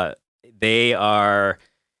 Yeah. They are.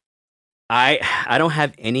 I don't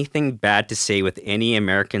have anything bad to say with any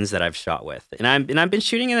Americans that I've shot with, and I've been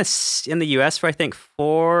shooting in the U.S. for I think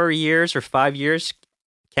 4 years or 5 years,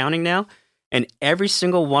 counting now, and every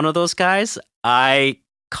single one of those guys, I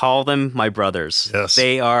call them my brothers. Yes.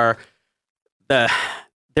 They're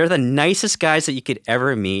the nicest guys that you could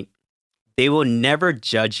ever meet. They will never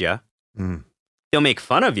judge you. Mm. They'll make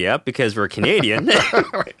fun of you because we're Canadian,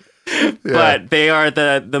 Yeah. but they are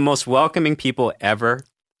the most welcoming people ever.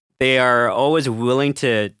 They are always willing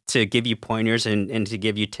to give you pointers and to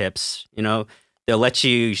give you tips. They'll let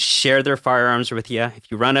you share their firearms with you.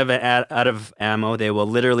 If you run out of ammo, they will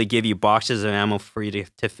literally give you boxes of ammo for you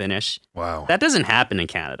to finish. Wow. That doesn't happen in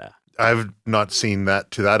Canada. I've not seen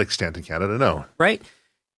that to that extent in Canada, no. Right?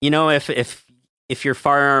 If your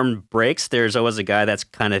firearm breaks, there's always a guy that's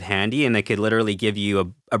kind of handy, and they could literally give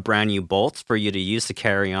you a brand new bolt for you to use to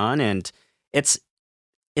carry on. And it's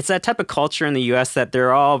that type of culture in the U.S. that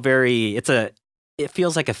they're all it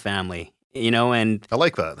feels like a family, and I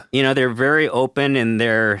like that. they're very open, and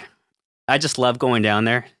I just love going down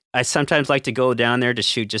there. I sometimes like to go down there to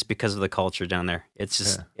shoot just because of the culture down there. It's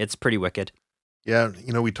just, It's pretty wicked. Yeah,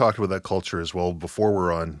 we talked about that culture as well before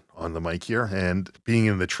we're on the mic here, and being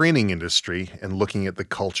in the training industry and looking at the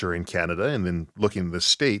culture in Canada and then looking at the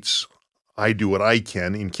States, I do what I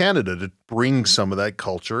can in Canada to bring some of that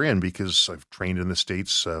culture in, because I've trained in the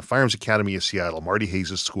States. Firearms Academy of Seattle, Marty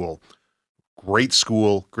Hayes' school,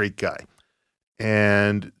 great guy.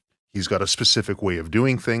 And he's got a specific way of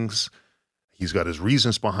doing things. He's got his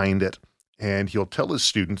reasons behind it, and he'll tell his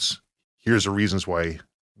students, here's the reasons why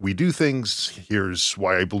we do things. Here's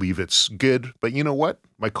why I believe it's good. But you know what?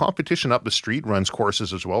 My competition up the street runs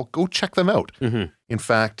courses as well. Go check them out. Mm-hmm. In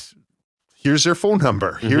fact, here's their phone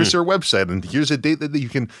number. Here's their website. And here's a date that you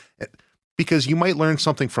can, because you might learn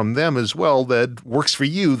something from them as well that works for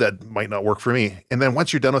you that might not work for me. And then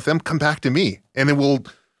once you're done with them, come back to me, and then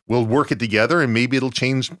we'll work it together, and maybe it'll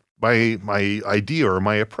change my idea or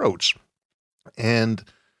my approach. And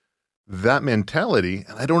that mentality,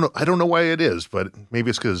 and I don't know why it is, but maybe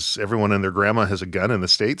it's because everyone and their grandma has a gun in the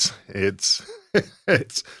States. It's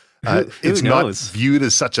not viewed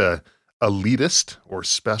as such a elitist or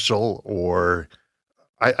special, or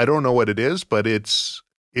I don't know what it is, but it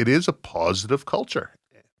is a positive culture.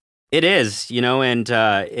 It is, and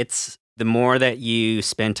it's the more that you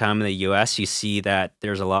spend time in the U.S., you see that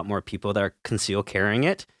there's a lot more people that are concealed carrying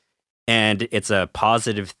it. And it's a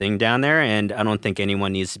positive thing down there, and I don't think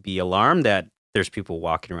anyone needs to be alarmed that there's people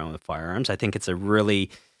walking around with firearms. I think it's a really,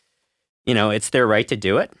 it's their right to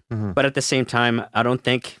do it. Mm-hmm. But at the same time, I don't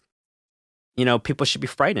think, people should be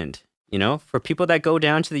frightened. For people that go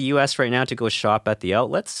down to the U.S. right now to go shop at the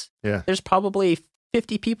outlets, there's probably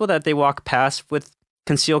 50 people that they walk past with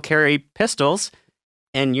concealed carry pistols,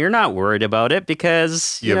 and you're not worried about it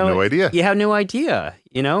because, you have no idea. You have no idea,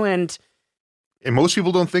 And most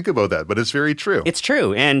people don't think about that, but it's very true. It's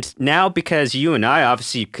true. And now, because you and I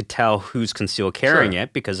obviously could tell who's concealed carrying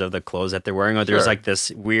it because of the clothes that they're wearing, or there's like this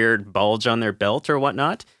weird bulge on their belt or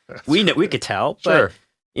whatnot. We could tell, but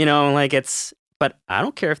but I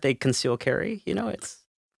don't care if they conceal carry, it's.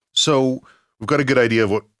 So we've got a good idea of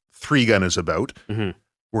what 3Gun is about. Mm-hmm.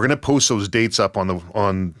 We're going to post those dates up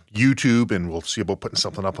on YouTube, and we'll see about putting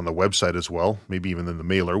something up on the website as well. Maybe even in the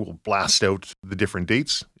mailer, we'll blast out the different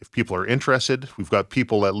dates. If people are interested, we've got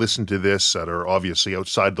people that listen to this that are obviously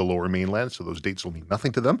outside the Lower Mainland, so those dates will mean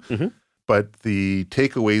nothing to them. Mm-hmm. But the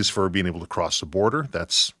takeaways for being able to cross the border,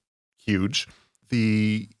 that's huge.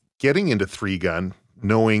 The getting into 3Gun,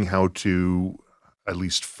 knowing how to at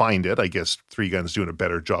least find it. I guess 3Gun's doing a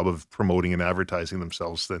better job of promoting and advertising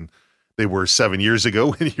themselves than they were 7 years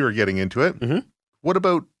ago when you were getting into it. Mm-hmm. What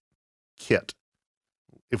about kit?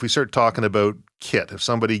 If we start talking about kit, if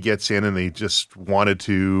somebody gets in and they just wanted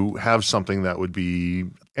to have something that would be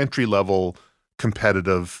entry-level,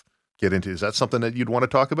 competitive, get into, is that something that you'd want to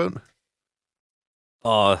talk about?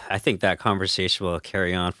 Oh, I think that conversation will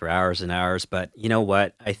carry on for hours and hours. But you know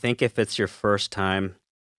what? I think if it's your first time,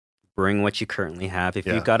 bring what you currently have. If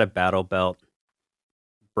you've Yeah. got a battle belt,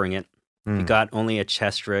 bring it. If you Mm. got only a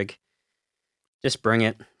chest rig, just bring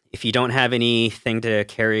it. If you don't have anything to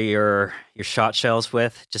carry your shot shells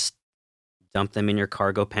with, just dump them in your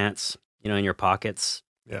cargo pants, in your pockets,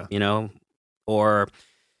 Yeah. you know, or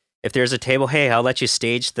if there's a table, hey, I'll let you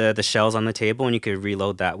stage the shells on the table and you could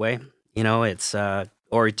reload that way. It's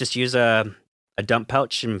or just use a dump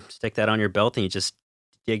pouch and stick that on your belt and you just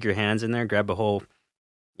dig your hands in there, grab a whole,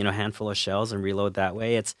 handful of shells and reload that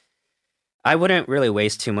way. I wouldn't really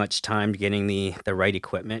waste too much time getting the right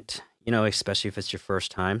equipment, especially if it's your first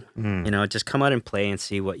time. Mm. Just come out and play and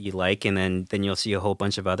see what you like, and then you'll see a whole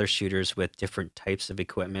bunch of other shooters with different types of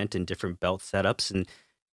equipment and different belt setups, and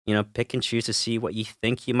pick and choose to see what you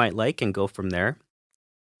think you might like and go from there.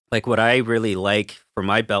 Like what I really like for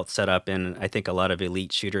my belt setup, and I think a lot of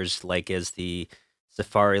elite shooters like, is the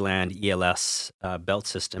Safariland ELS belt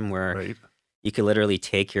system, where Right. you can literally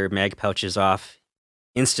take your mag pouches off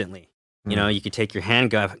instantly. Mm. You could take your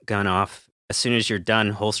gun off as soon as you're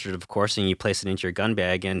done, holstered, of course, and you place it into your gun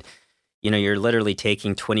bag. And, you're literally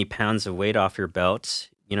taking 20 pounds of weight off your belt,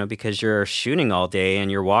 because you're shooting all day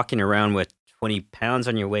and you're walking around with 20 pounds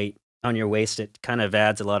on your waist. It kind of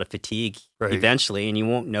adds a lot of fatigue Right. eventually, and you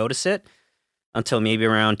won't notice it until maybe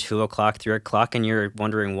around 2 o'clock, 3 o'clock, and you're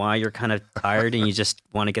wondering why you're kind of tired and you just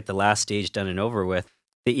want to get the last stage done and over with.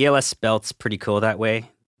 The ELS belt's pretty cool that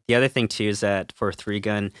way. The other thing too is that for a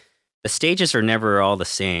 3-gun, the stages are never all the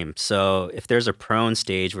same. So if there's a prone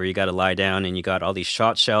stage where you got to lie down and you got all these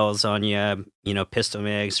shot shells on you, pistol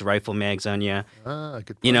mags, rifle mags on you,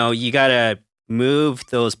 Good point. you got to move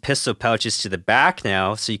those pistol pouches to the back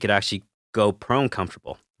now so you could actually go prone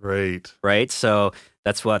comfortable, Right. right? So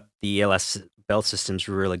that's what the ELS belt system's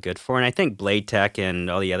really good for. And I think Blade Tech and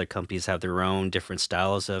all the other companies have their own different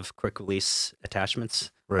styles of quick release attachments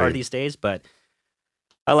Right. these days, but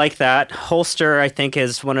I like that. Holster, I think,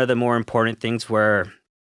 is one of the more important things, where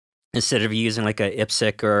instead of using like a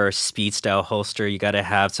IPSC or speed style holster, you got to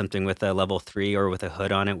have something with a level 3 or with a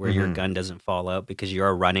hood on it where your Mhm. gun doesn't fall out because you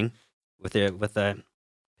are running with a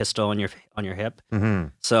pistol on your hip. Mm-hmm.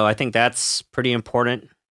 So I think that's pretty important,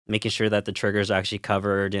 making sure that the trigger is actually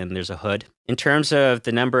covered and there's a hood. In terms of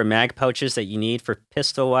the number of mag pouches that you need for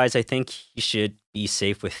pistol wise, I think you should be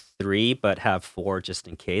safe with 3, but have 4 just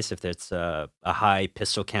in case if it's a high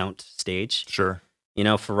pistol count stage. Sure.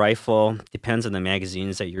 For rifle, depends on the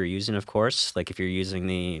magazines that you're using, of course. Like if you're using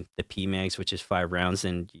the P mags, which is 5 rounds,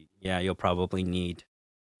 then yeah, you'll probably need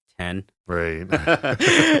 10. Right.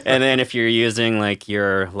 And then if you're using like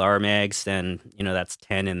your LAR mags, then that's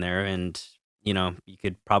 10 in there, and you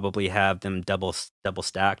could probably have them double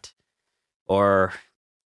stacked or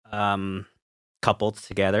coupled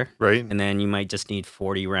together, Right. and then you might just need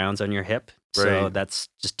 40 rounds on your hip. So Right. that's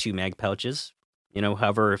just 2 mag pouches,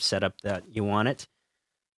 however set up that you want it.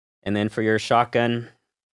 And then for your shotgun,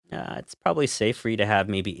 it's probably safe for you to have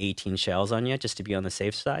maybe 18 shells on you, just to be on the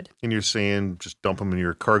safe side. And you're saying just dump them in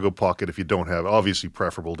your cargo pocket if you don't have. Obviously,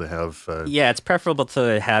 preferable to have. Yeah, it's preferable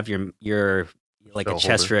to have your like Shell a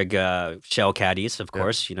chest holder. rig shell caddies, of Yeah.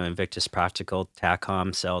 course. Invictus Practical,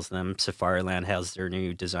 TACOM sells them. Safariland has their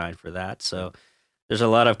new design for that. So there's a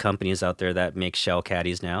lot of companies out there that make shell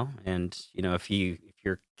caddies now. And if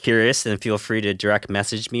you're curious, then feel free to direct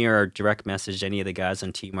message me or direct message any of the guys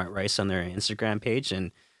on T Mart Rice on their Instagram page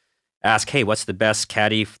and ask, hey, what's the best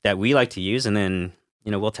caddy that we like to use? And then,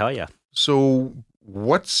 we'll tell you. So,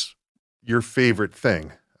 what's your favorite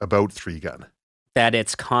thing about 3-gun? That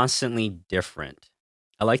it's constantly different.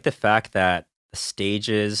 I like the fact that the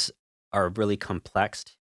stages are really complex.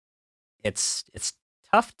 It's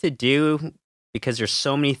tough to do because there's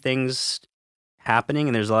so many things happening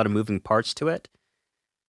and there's a lot of moving parts to it.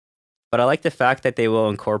 But I like the fact that they will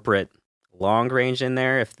incorporate long range in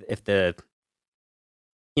there if the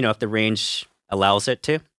range allows it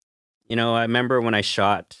to. I remember when I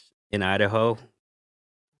shot in Idaho,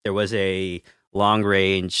 there was a long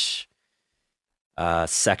range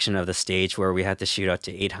section of the stage where we had to shoot out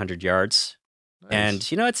to 800 yards.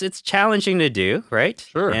 Nice. And it's challenging to do, right?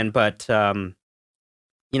 Sure. But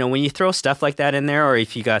when you throw stuff like that in there, or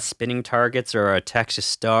if you got spinning targets or a Texas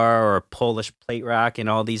Star or a Polish plate rack and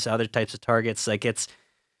all these other types of targets, like it's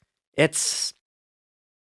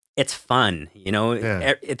fun.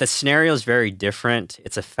 Yeah. The scenario is very different.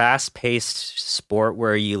 It's a fast-paced sport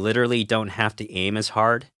where you literally don't have to aim as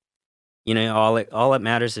hard. All it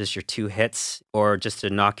matters is your 2 hits, or just to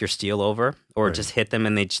knock your steel over, or Right. just hit them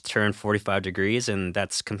and they just turn 45 degrees, and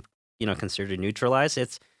that's considered neutralized.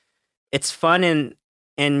 It's fun, and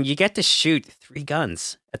and you get to shoot 3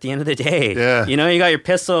 guns at the end of the day. Yeah. You know, you got your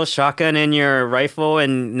pistol, shotgun, and your rifle,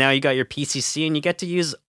 and now you got your PCC, and you get to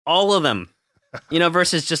use all of them, you know,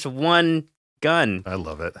 versus just one gun. I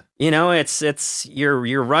love it. You know, it's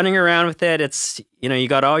you're running around with it. It's, you know, you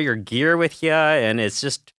got all your gear with you, and it's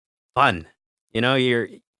just fun. You know,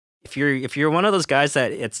 if you're one of those guys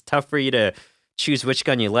that it's tough for you to choose which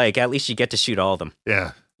gun you like, at least you get to shoot all of them.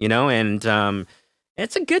 Yeah. You know, and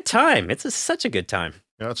it's a good time. Such a good time.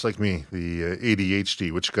 You know, it's like me, the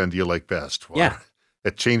ADHD. Which gun do you like best? Well, Yeah.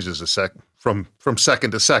 It changes from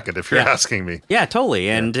second to second, if you're Yeah. asking me. Yeah, totally.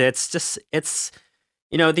 And it's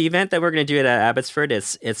you know, the event that we're going to do at Abbotsford,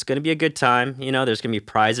 it's going to be a good time. You know, there's going to be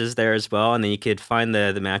prizes there as well, and then you could find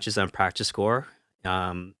the matches on Practice Score.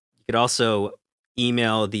 You could also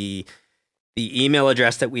email the email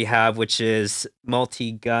address that we have, which is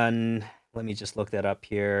multigun. Let me just look that up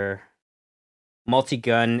here.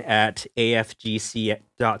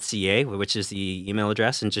 multigun@afgc.ca, which is the email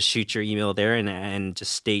address, and just shoot your email there and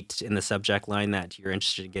just state in the subject line that you're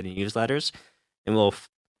interested in getting newsletters, and we'll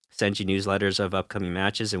send you newsletters of upcoming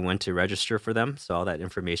matches and when to register for them. So all that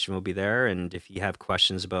information will be there. And if you have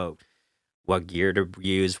questions about what gear to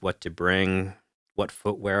use, what to bring, what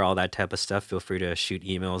footwear, all that type of stuff, feel free to shoot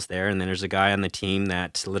emails there. And then there's a guy on the team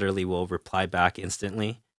that literally will reply back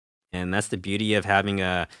instantly. And that's the beauty of having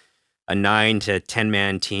a 9 to 10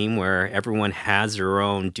 man team where everyone has their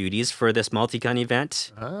own duties for this multi-gun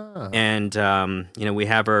event. Ah. And, you know, we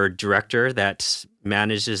have our director that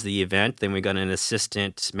manages the event. Then we got an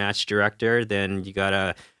assistant match director. Then you got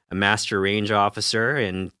a master range officer.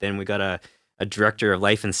 And then we got a director of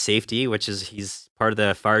life and safety, which is, he's part of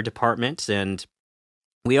the fire department. And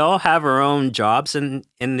we all have our own jobs in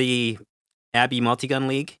the Abbey Multi-Gun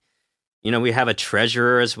League. You know, we have a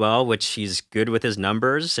treasurer as well, which he's good with his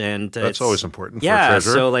numbers, and That's always important. Yeah, for a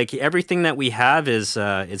treasurer. so like everything that we have is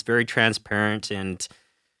very transparent, and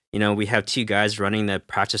you know, we have 2 guys running the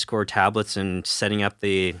Practice Score tablets and setting up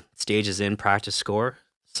the stages in Practice Score.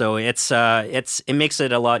 So it makes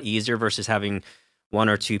it a lot easier versus having 1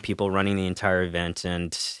 or 2 people running the entire event,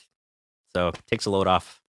 and so it takes a load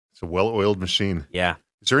off. It's a well-oiled machine. Yeah.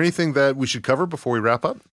 Is there anything that we should cover before we wrap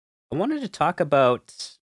up? I wanted to talk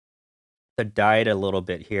about the diet a little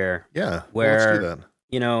bit here. Yeah. Where, let's do that.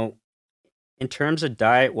 you know, in terms of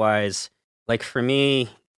diet wise, like for me,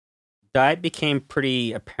 diet became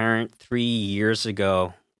pretty apparent 3 years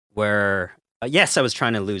ago where, yes, I was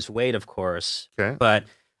trying to lose weight, of course, Okay. but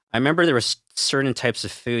I remember there was certain types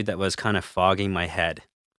of food that was kind of fogging my head.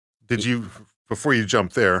 Did you, before you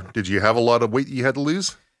jump there, did you have a lot of weight you had to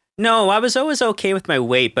lose? No, I was always okay with my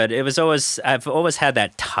weight, but I've always had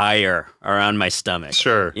that tire around my stomach.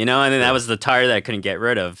 Sure. You know, and then Yeah. that was the tire that I couldn't get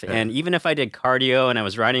rid of. Yeah. And even if I did cardio and I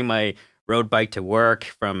was riding my road bike to work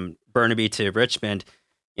from Burnaby to Richmond,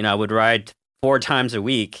 you know, I would ride 4 times a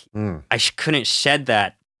week. Mm, I couldn't shed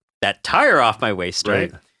that tire off my waist,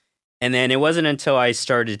 right? And then it wasn't until I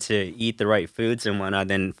started to eat the right foods and whatnot,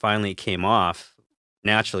 then finally it came off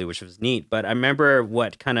naturally, which was neat. But I remember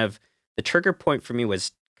what kind of the trigger point for me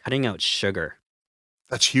was cutting out sugar.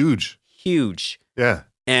 That's huge. Huge. Yeah.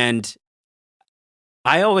 And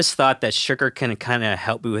I always thought that sugar can kind of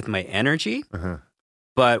help me with my energy. Uh-huh.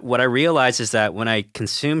 But what I realized is that when I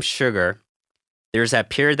consume sugar, there's that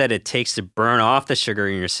period that it takes to burn off the sugar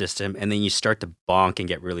in your system, and then you start to bonk and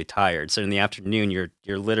get really tired. So in the afternoon, you're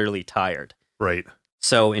literally tired. Right.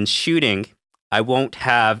 So in shooting, I won't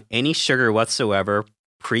have any sugar whatsoever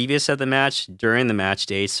previous of the match, during the match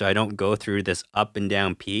day, so I don't go through this up and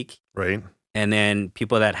down peak. Right. And then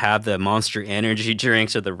people that have the Monster Energy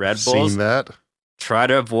drinks or the Red Bulls, Seen that. try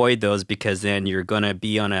to avoid those because then you're going to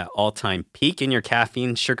be on an all-time peak in your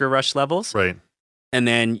caffeine sugar rush levels. Right. And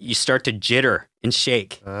then you start to jitter and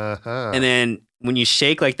shake. Uh-huh. And then when you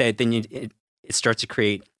shake like that, then it starts to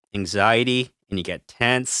create anxiety and you get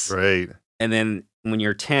tense. Right. And then when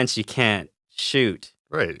you're tense, you can't shoot.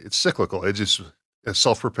 Right. It's cyclical. It's just a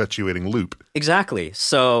self-perpetuating loop. Exactly.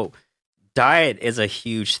 So diet is a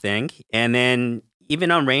huge thing. And then even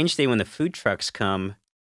on range day when the food trucks come,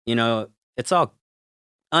 you know, it's all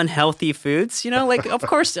unhealthy foods. You know, like, of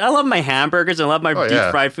course, I love my hamburgers. I love my Oh, deep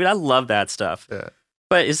yeah. fried food. I love that stuff. Yeah.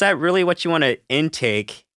 But is that really what you want to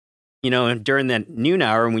intake, you know, during the noon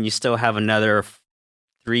hour when you still have another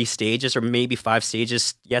 3 stages or maybe 5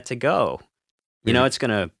 stages yet to go? You know, it's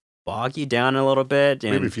going to bog you down a little bit.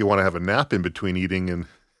 And Maybe if you want to have a nap in between eating and,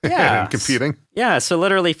 Yeah. and competing. yeah, so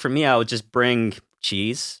literally for me, I would just bring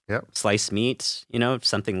cheese, Yep. sliced meat, you know,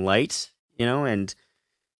 something light, you know, and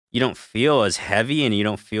you don't feel as heavy and you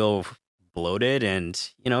don't feel bloated. And,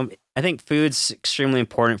 you know, I think food's extremely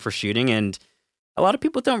important for shooting. And a lot of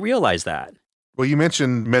people don't realize that. Well, you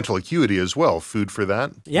mentioned mental acuity as well. Food for that.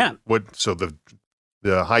 Yeah. So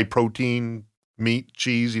the high protein meat,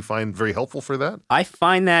 cheese, you find very helpful for that? I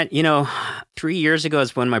find that, 3 years ago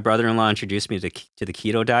is when my brother-in-law introduced me to the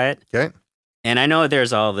keto diet. Okay. And I know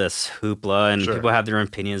there's all this hoopla and Sure. people have their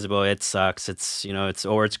opinions about it sucks. It's,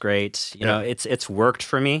 it's great. Yeah. It's worked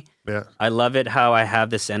for me. Yeah. I love it how I have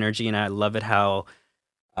this energy, and I love it how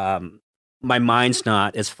my mind's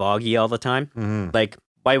not as foggy all the time. Mm-hmm. Like,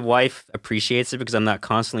 my wife appreciates it because I'm not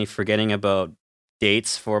constantly forgetting about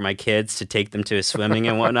dates for my kids to take them to swimming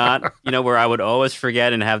and whatnot, where I would always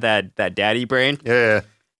forget and have that daddy brain. Yeah.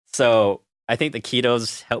 So I think the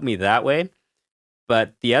ketos help me that way.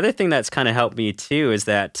 But the other thing that's kind of helped me too is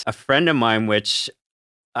that a friend of mine, which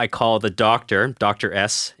I call the doctor, Dr.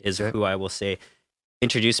 S is Okay. who I will say,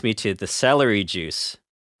 introduced me to the celery juice.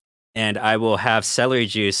 And I will have celery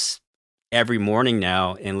juice every morning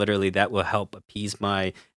now, and literally that will help appease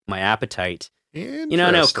my appetite. And it'll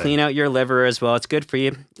Interesting. clean out your liver as well. It's good for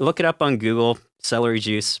you. Look it up on Google, celery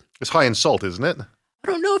juice. It's high in salt, isn't it? I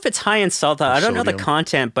don't know if it's high in salt. I don't know the Sodium.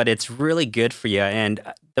 content, but it's really good for you. And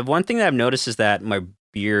the one thing that I've noticed is that my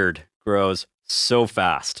beard grows so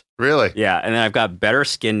fast. Really? Yeah, and then I've got better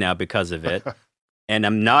skin now because of it. And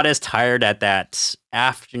I'm not as tired at that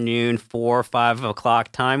afternoon, 4 or 5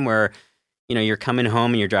 o'clock time where, you're coming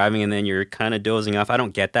home and you're driving and then you're kind of dozing off. I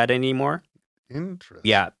don't get that anymore. Interesting.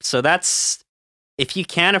 Yeah, so that's, if you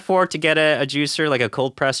can't afford to get a juicer, like a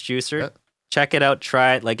cold press juicer, Yeah. check it out,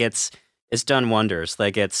 try it. Like it's done wonders.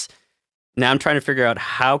 Like now I'm trying to figure out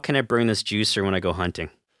how can I bring this juicer when I go hunting.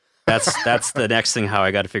 That's the next thing, how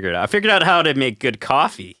I got to figure it out. I figured out how to make good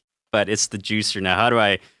coffee, but it's the juicer now. How do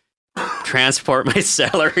I transport my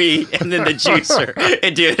celery and then the juicer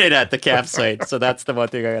and do it at the campsite? So that's the one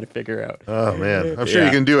thing I got to figure out. Oh man, I'm sure Yeah.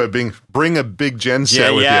 you can do it. Bring a big gen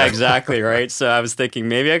set with Yeah, you. exactly, right? So I was thinking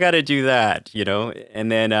maybe I got to do that, And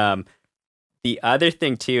then the other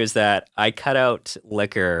thing too is that I cut out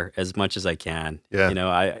liquor as much as I can.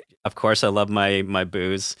 Yeah. Of course I love my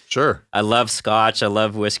booze. Sure. I love scotch, I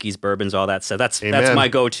love whiskeys, bourbons, all that stuff. That's Amen. my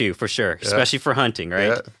go-to for sure, especially for hunting, right?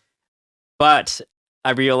 Yeah. But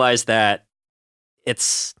I realized that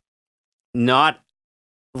it's not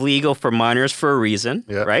legal for minors for a reason,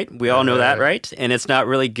 Yeah. right? We all know that, right? And it's not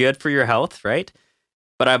really good for your health, right?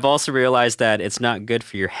 But I've also realized that it's not good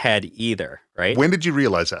for your head either, right? When did you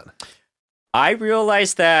realize that? I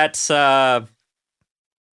realized that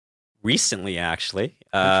recently, actually.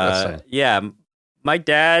 Interesting. Yeah, my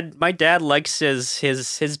dad likes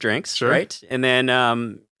his drinks, Sure. right? And then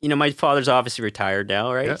my father's obviously retired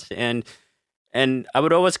now, right? And I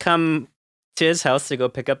would always come to his house to go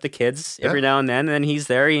pick up the kids every now and then. And then he's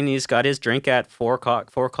there and he's got his drink at 4 o'clock,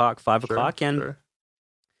 5 o'clock. And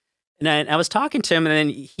I was talking to him, and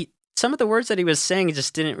then some of the words that he was saying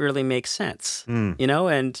just didn't really make sense, Mm.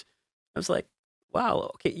 And I was like,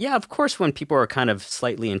 wow, okay. Yeah, of course, when people are kind of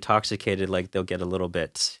slightly intoxicated, like they'll get a little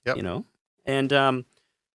bit, Yep. And I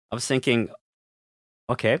was thinking,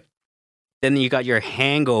 okay, then you got your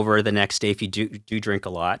hangover the next day if you do drink a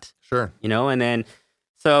lot, Sure. and then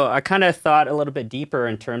so I kind of thought a little bit deeper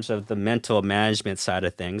in terms of the mental management side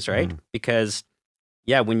of things, right? Mm. Because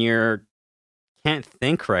when you're can't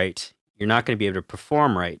think right, you're not going to be able to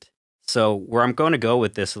perform right. So where I'm going to go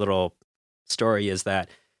with this little story is that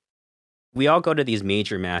we all go to these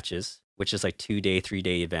major matches, which is like 2-day,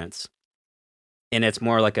 3-day events. And it's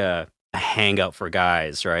more like a hangout for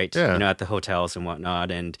guys, right? Yeah. At the hotels and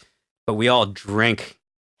whatnot. But we all drink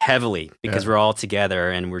heavily because we're all together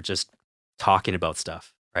and we're just talking about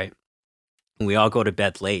stuff, right? And we all go to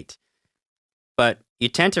bed late. But you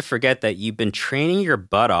tend to forget that you've been training your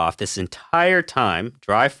butt off this entire time,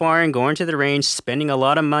 dry firing, going to the range, spending a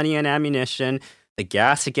lot of money on ammunition, the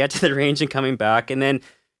gas to get to the range and coming back. And then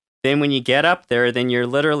when you get up there, then you're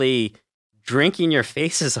literally drinking your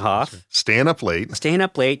faces off, Staying up late. staying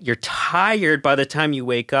up late. You're tired by the time you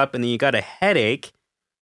wake up, and then you got a headache.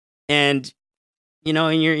 And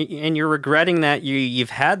and you're regretting that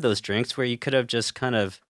you've had those drinks where you could have just kind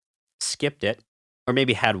of skipped it, or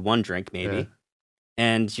maybe had one drink, maybe. Yeah.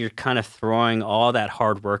 And you're kind of throwing all that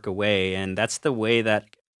hard work away. And that's the way that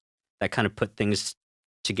kind of put things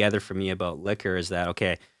together for me about liquor, is that,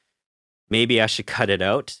 okay, maybe I should cut it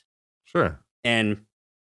out Sure. and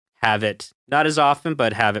have it not as often,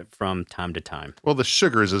 but have it from time to time. Well, the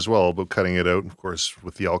sugars as well, but cutting it out, of course,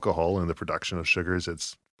 with the alcohol and the production of sugars,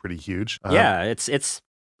 it's pretty huge. Yeah, it's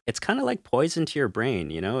kind of like poison to your brain.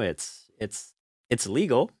 It's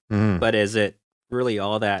legal, Mhm. but is it really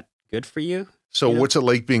all that good for you? So you know? what's it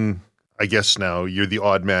like being, I guess now you're the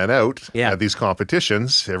odd man out Yeah. at these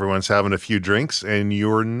competitions. Everyone's having a few drinks and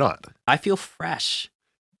you're not. I feel fresh.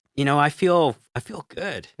 I feel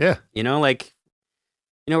good. Yeah. Like,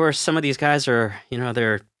 where some of these guys are,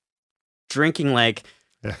 they're drinking like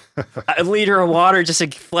Yeah. a liter of water just to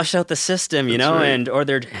flush out the system, That's right. or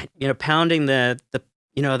they're, pounding the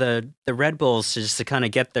Red Bulls just to kind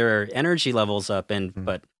of get their energy levels up.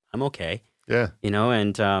 But I'm okay, Yeah.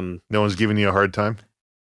 and, No one's giving you a hard time?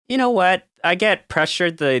 you know what? I get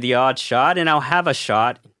pressured the odd shot, and I'll have a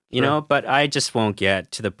shot, Sure. but I just won't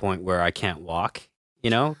get to the point where I can't walk,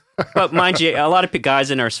 But mind you, a lot of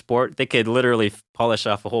guys in our sport, they could literally polish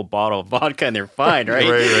off a whole bottle of vodka and they're fine, right?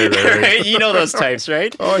 Right. You know those types,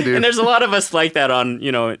 right? Oh, I do. And there's a lot of us like that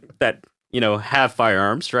that have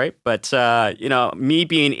firearms, right? But me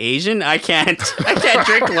being Asian, I can't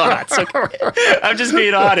drink lots. Okay? I'm just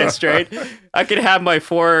being honest, right? I could have my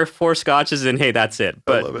four scotches and hey, that's it.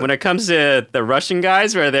 But when it comes to the Russian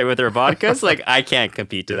guys where they with their vodkas, like I can't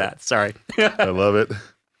compete to that. Sorry. I love it.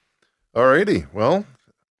 Alrighty. Well,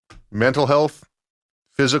 mental health,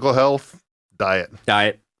 physical health, diet.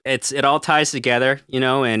 It all ties together,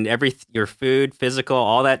 and your food, physical,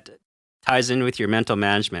 all that ties in with your mental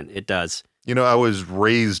management. It does. I was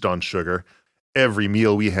raised on sugar. Every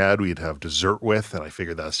meal we had, we'd have dessert with, and I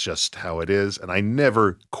figured that's just how it is. And I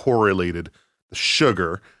never correlated the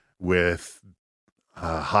sugar with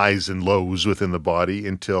highs and lows within the body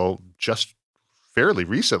until just fairly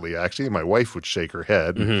recently, actually. My wife would shake her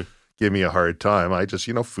head and give me a hard time. I just,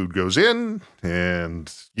 food goes in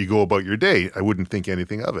and you go about your day. I wouldn't think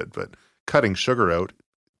anything of it, but cutting sugar out,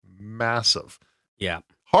 massive. Yeah.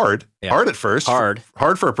 Hard at first. Hard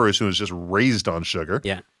for a person who's just raised on sugar.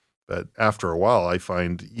 Yeah. But after a while, I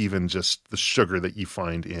find even just the sugar that you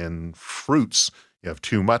find in fruits, you have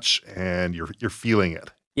too much and you're feeling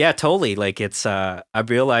it. Yeah, totally. Like it's, I've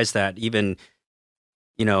realized that even,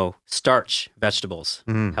 starch vegetables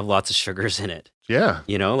have lots of sugars in it. Yeah.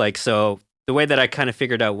 So the way that I kind of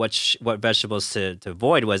figured out what vegetables to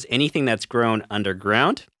avoid was anything that's grown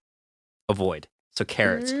underground, avoid. So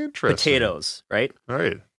carrots, potatoes, right?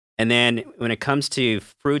 Right. And then when it comes to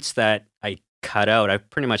fruits that I cut out, I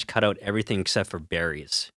pretty much cut out everything except for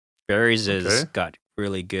berries. Berries has got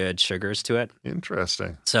really good sugars to it.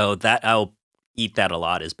 Interesting. So that I'll eat that a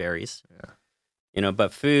lot is berries. Yeah.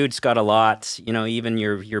 But food's got a lot, even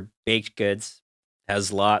your baked goods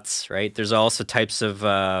has lots, right? There's also types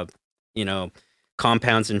of,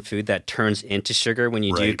 compounds in food that turns into sugar when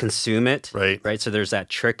you do consume it. Right. So there's that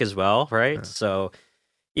trick as well, right? Yeah. So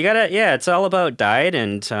you gotta, it's all about diet.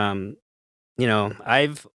 And,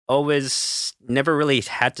 I've always never really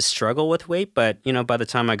had to struggle with weight, but, by the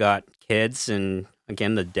time I got kids and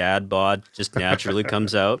again, the dad bod just naturally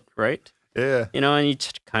comes out, right? Yeah. And you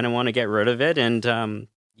kind of want to get rid of it. And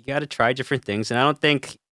you got to try different things. And I don't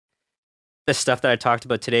think the stuff that I talked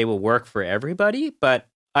about today will work for everybody, but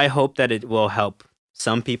I hope that it will help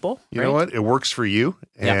some people. You know what? It works for you.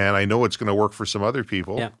 And I know it's going to work for some other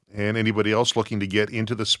people. Yeah. And anybody else looking to get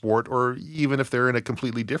into the sport, or even if they're in a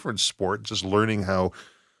completely different sport, just learning how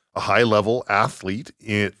a high-level athlete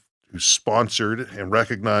who's sponsored and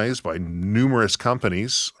recognized by numerous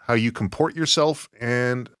companies, how you comport yourself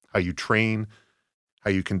and how you train, how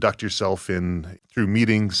you conduct yourself through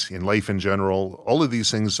meetings, in life in general. All of these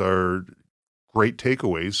things are great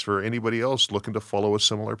takeaways for anybody else looking to follow a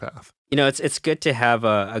similar path. It's good to have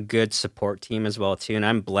a good support team as well too, and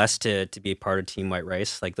I'm blessed to be a part of Team White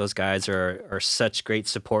Rice. Like those guys are such great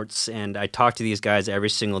supports, and I talk to these guys every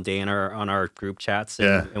single day on our group chats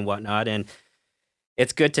and whatnot, and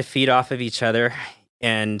it's good to feed off of each other.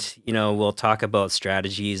 And we'll talk about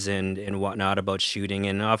strategies and whatnot about shooting,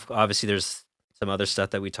 and obviously there's some other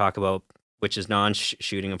stuff that we talk about, which is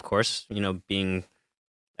non-shooting, of course. Being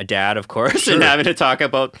a dad, of course, and having to talk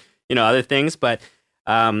about other things. But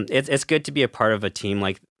it's good to be a part of a team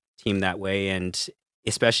that way, and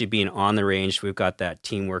especially being on the range, we've got that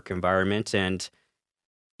teamwork environment, and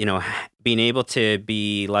being able to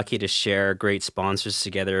be lucky to share great sponsors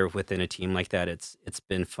together within a team like that, it's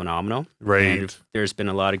been phenomenal. Right. And there's been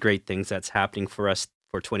a lot of great things that's happening for us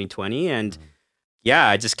for 2020, and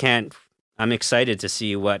I just can't. I'm excited to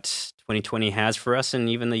see what 2020 has for us, and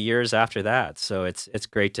even the years after that. So it's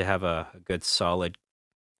great to have a good, solid,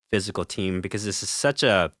 physical team, because this is such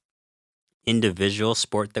a individual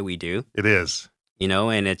sport that we do. It is.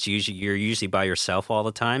 And you're usually by yourself all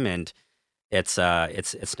the time, and it's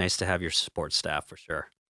nice to have your support staff for sure.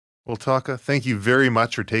 Well, Taka, thank you very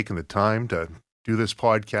much for taking the time to do this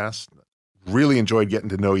podcast. Really enjoyed getting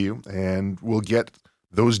to know you, and we'll get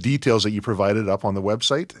those details that you provided up on the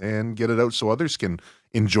website and get it out so others can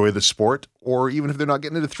enjoy the sport, or even if they're not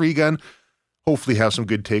getting into 3-gun, hopefully have some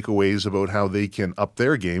good takeaways about how they can up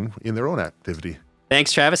their game in their own activity.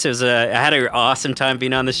 Thanks, Travis. I had an awesome time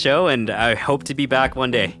being on the show, and I hope to be back one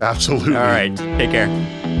day. Absolutely. All right. Take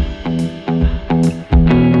care.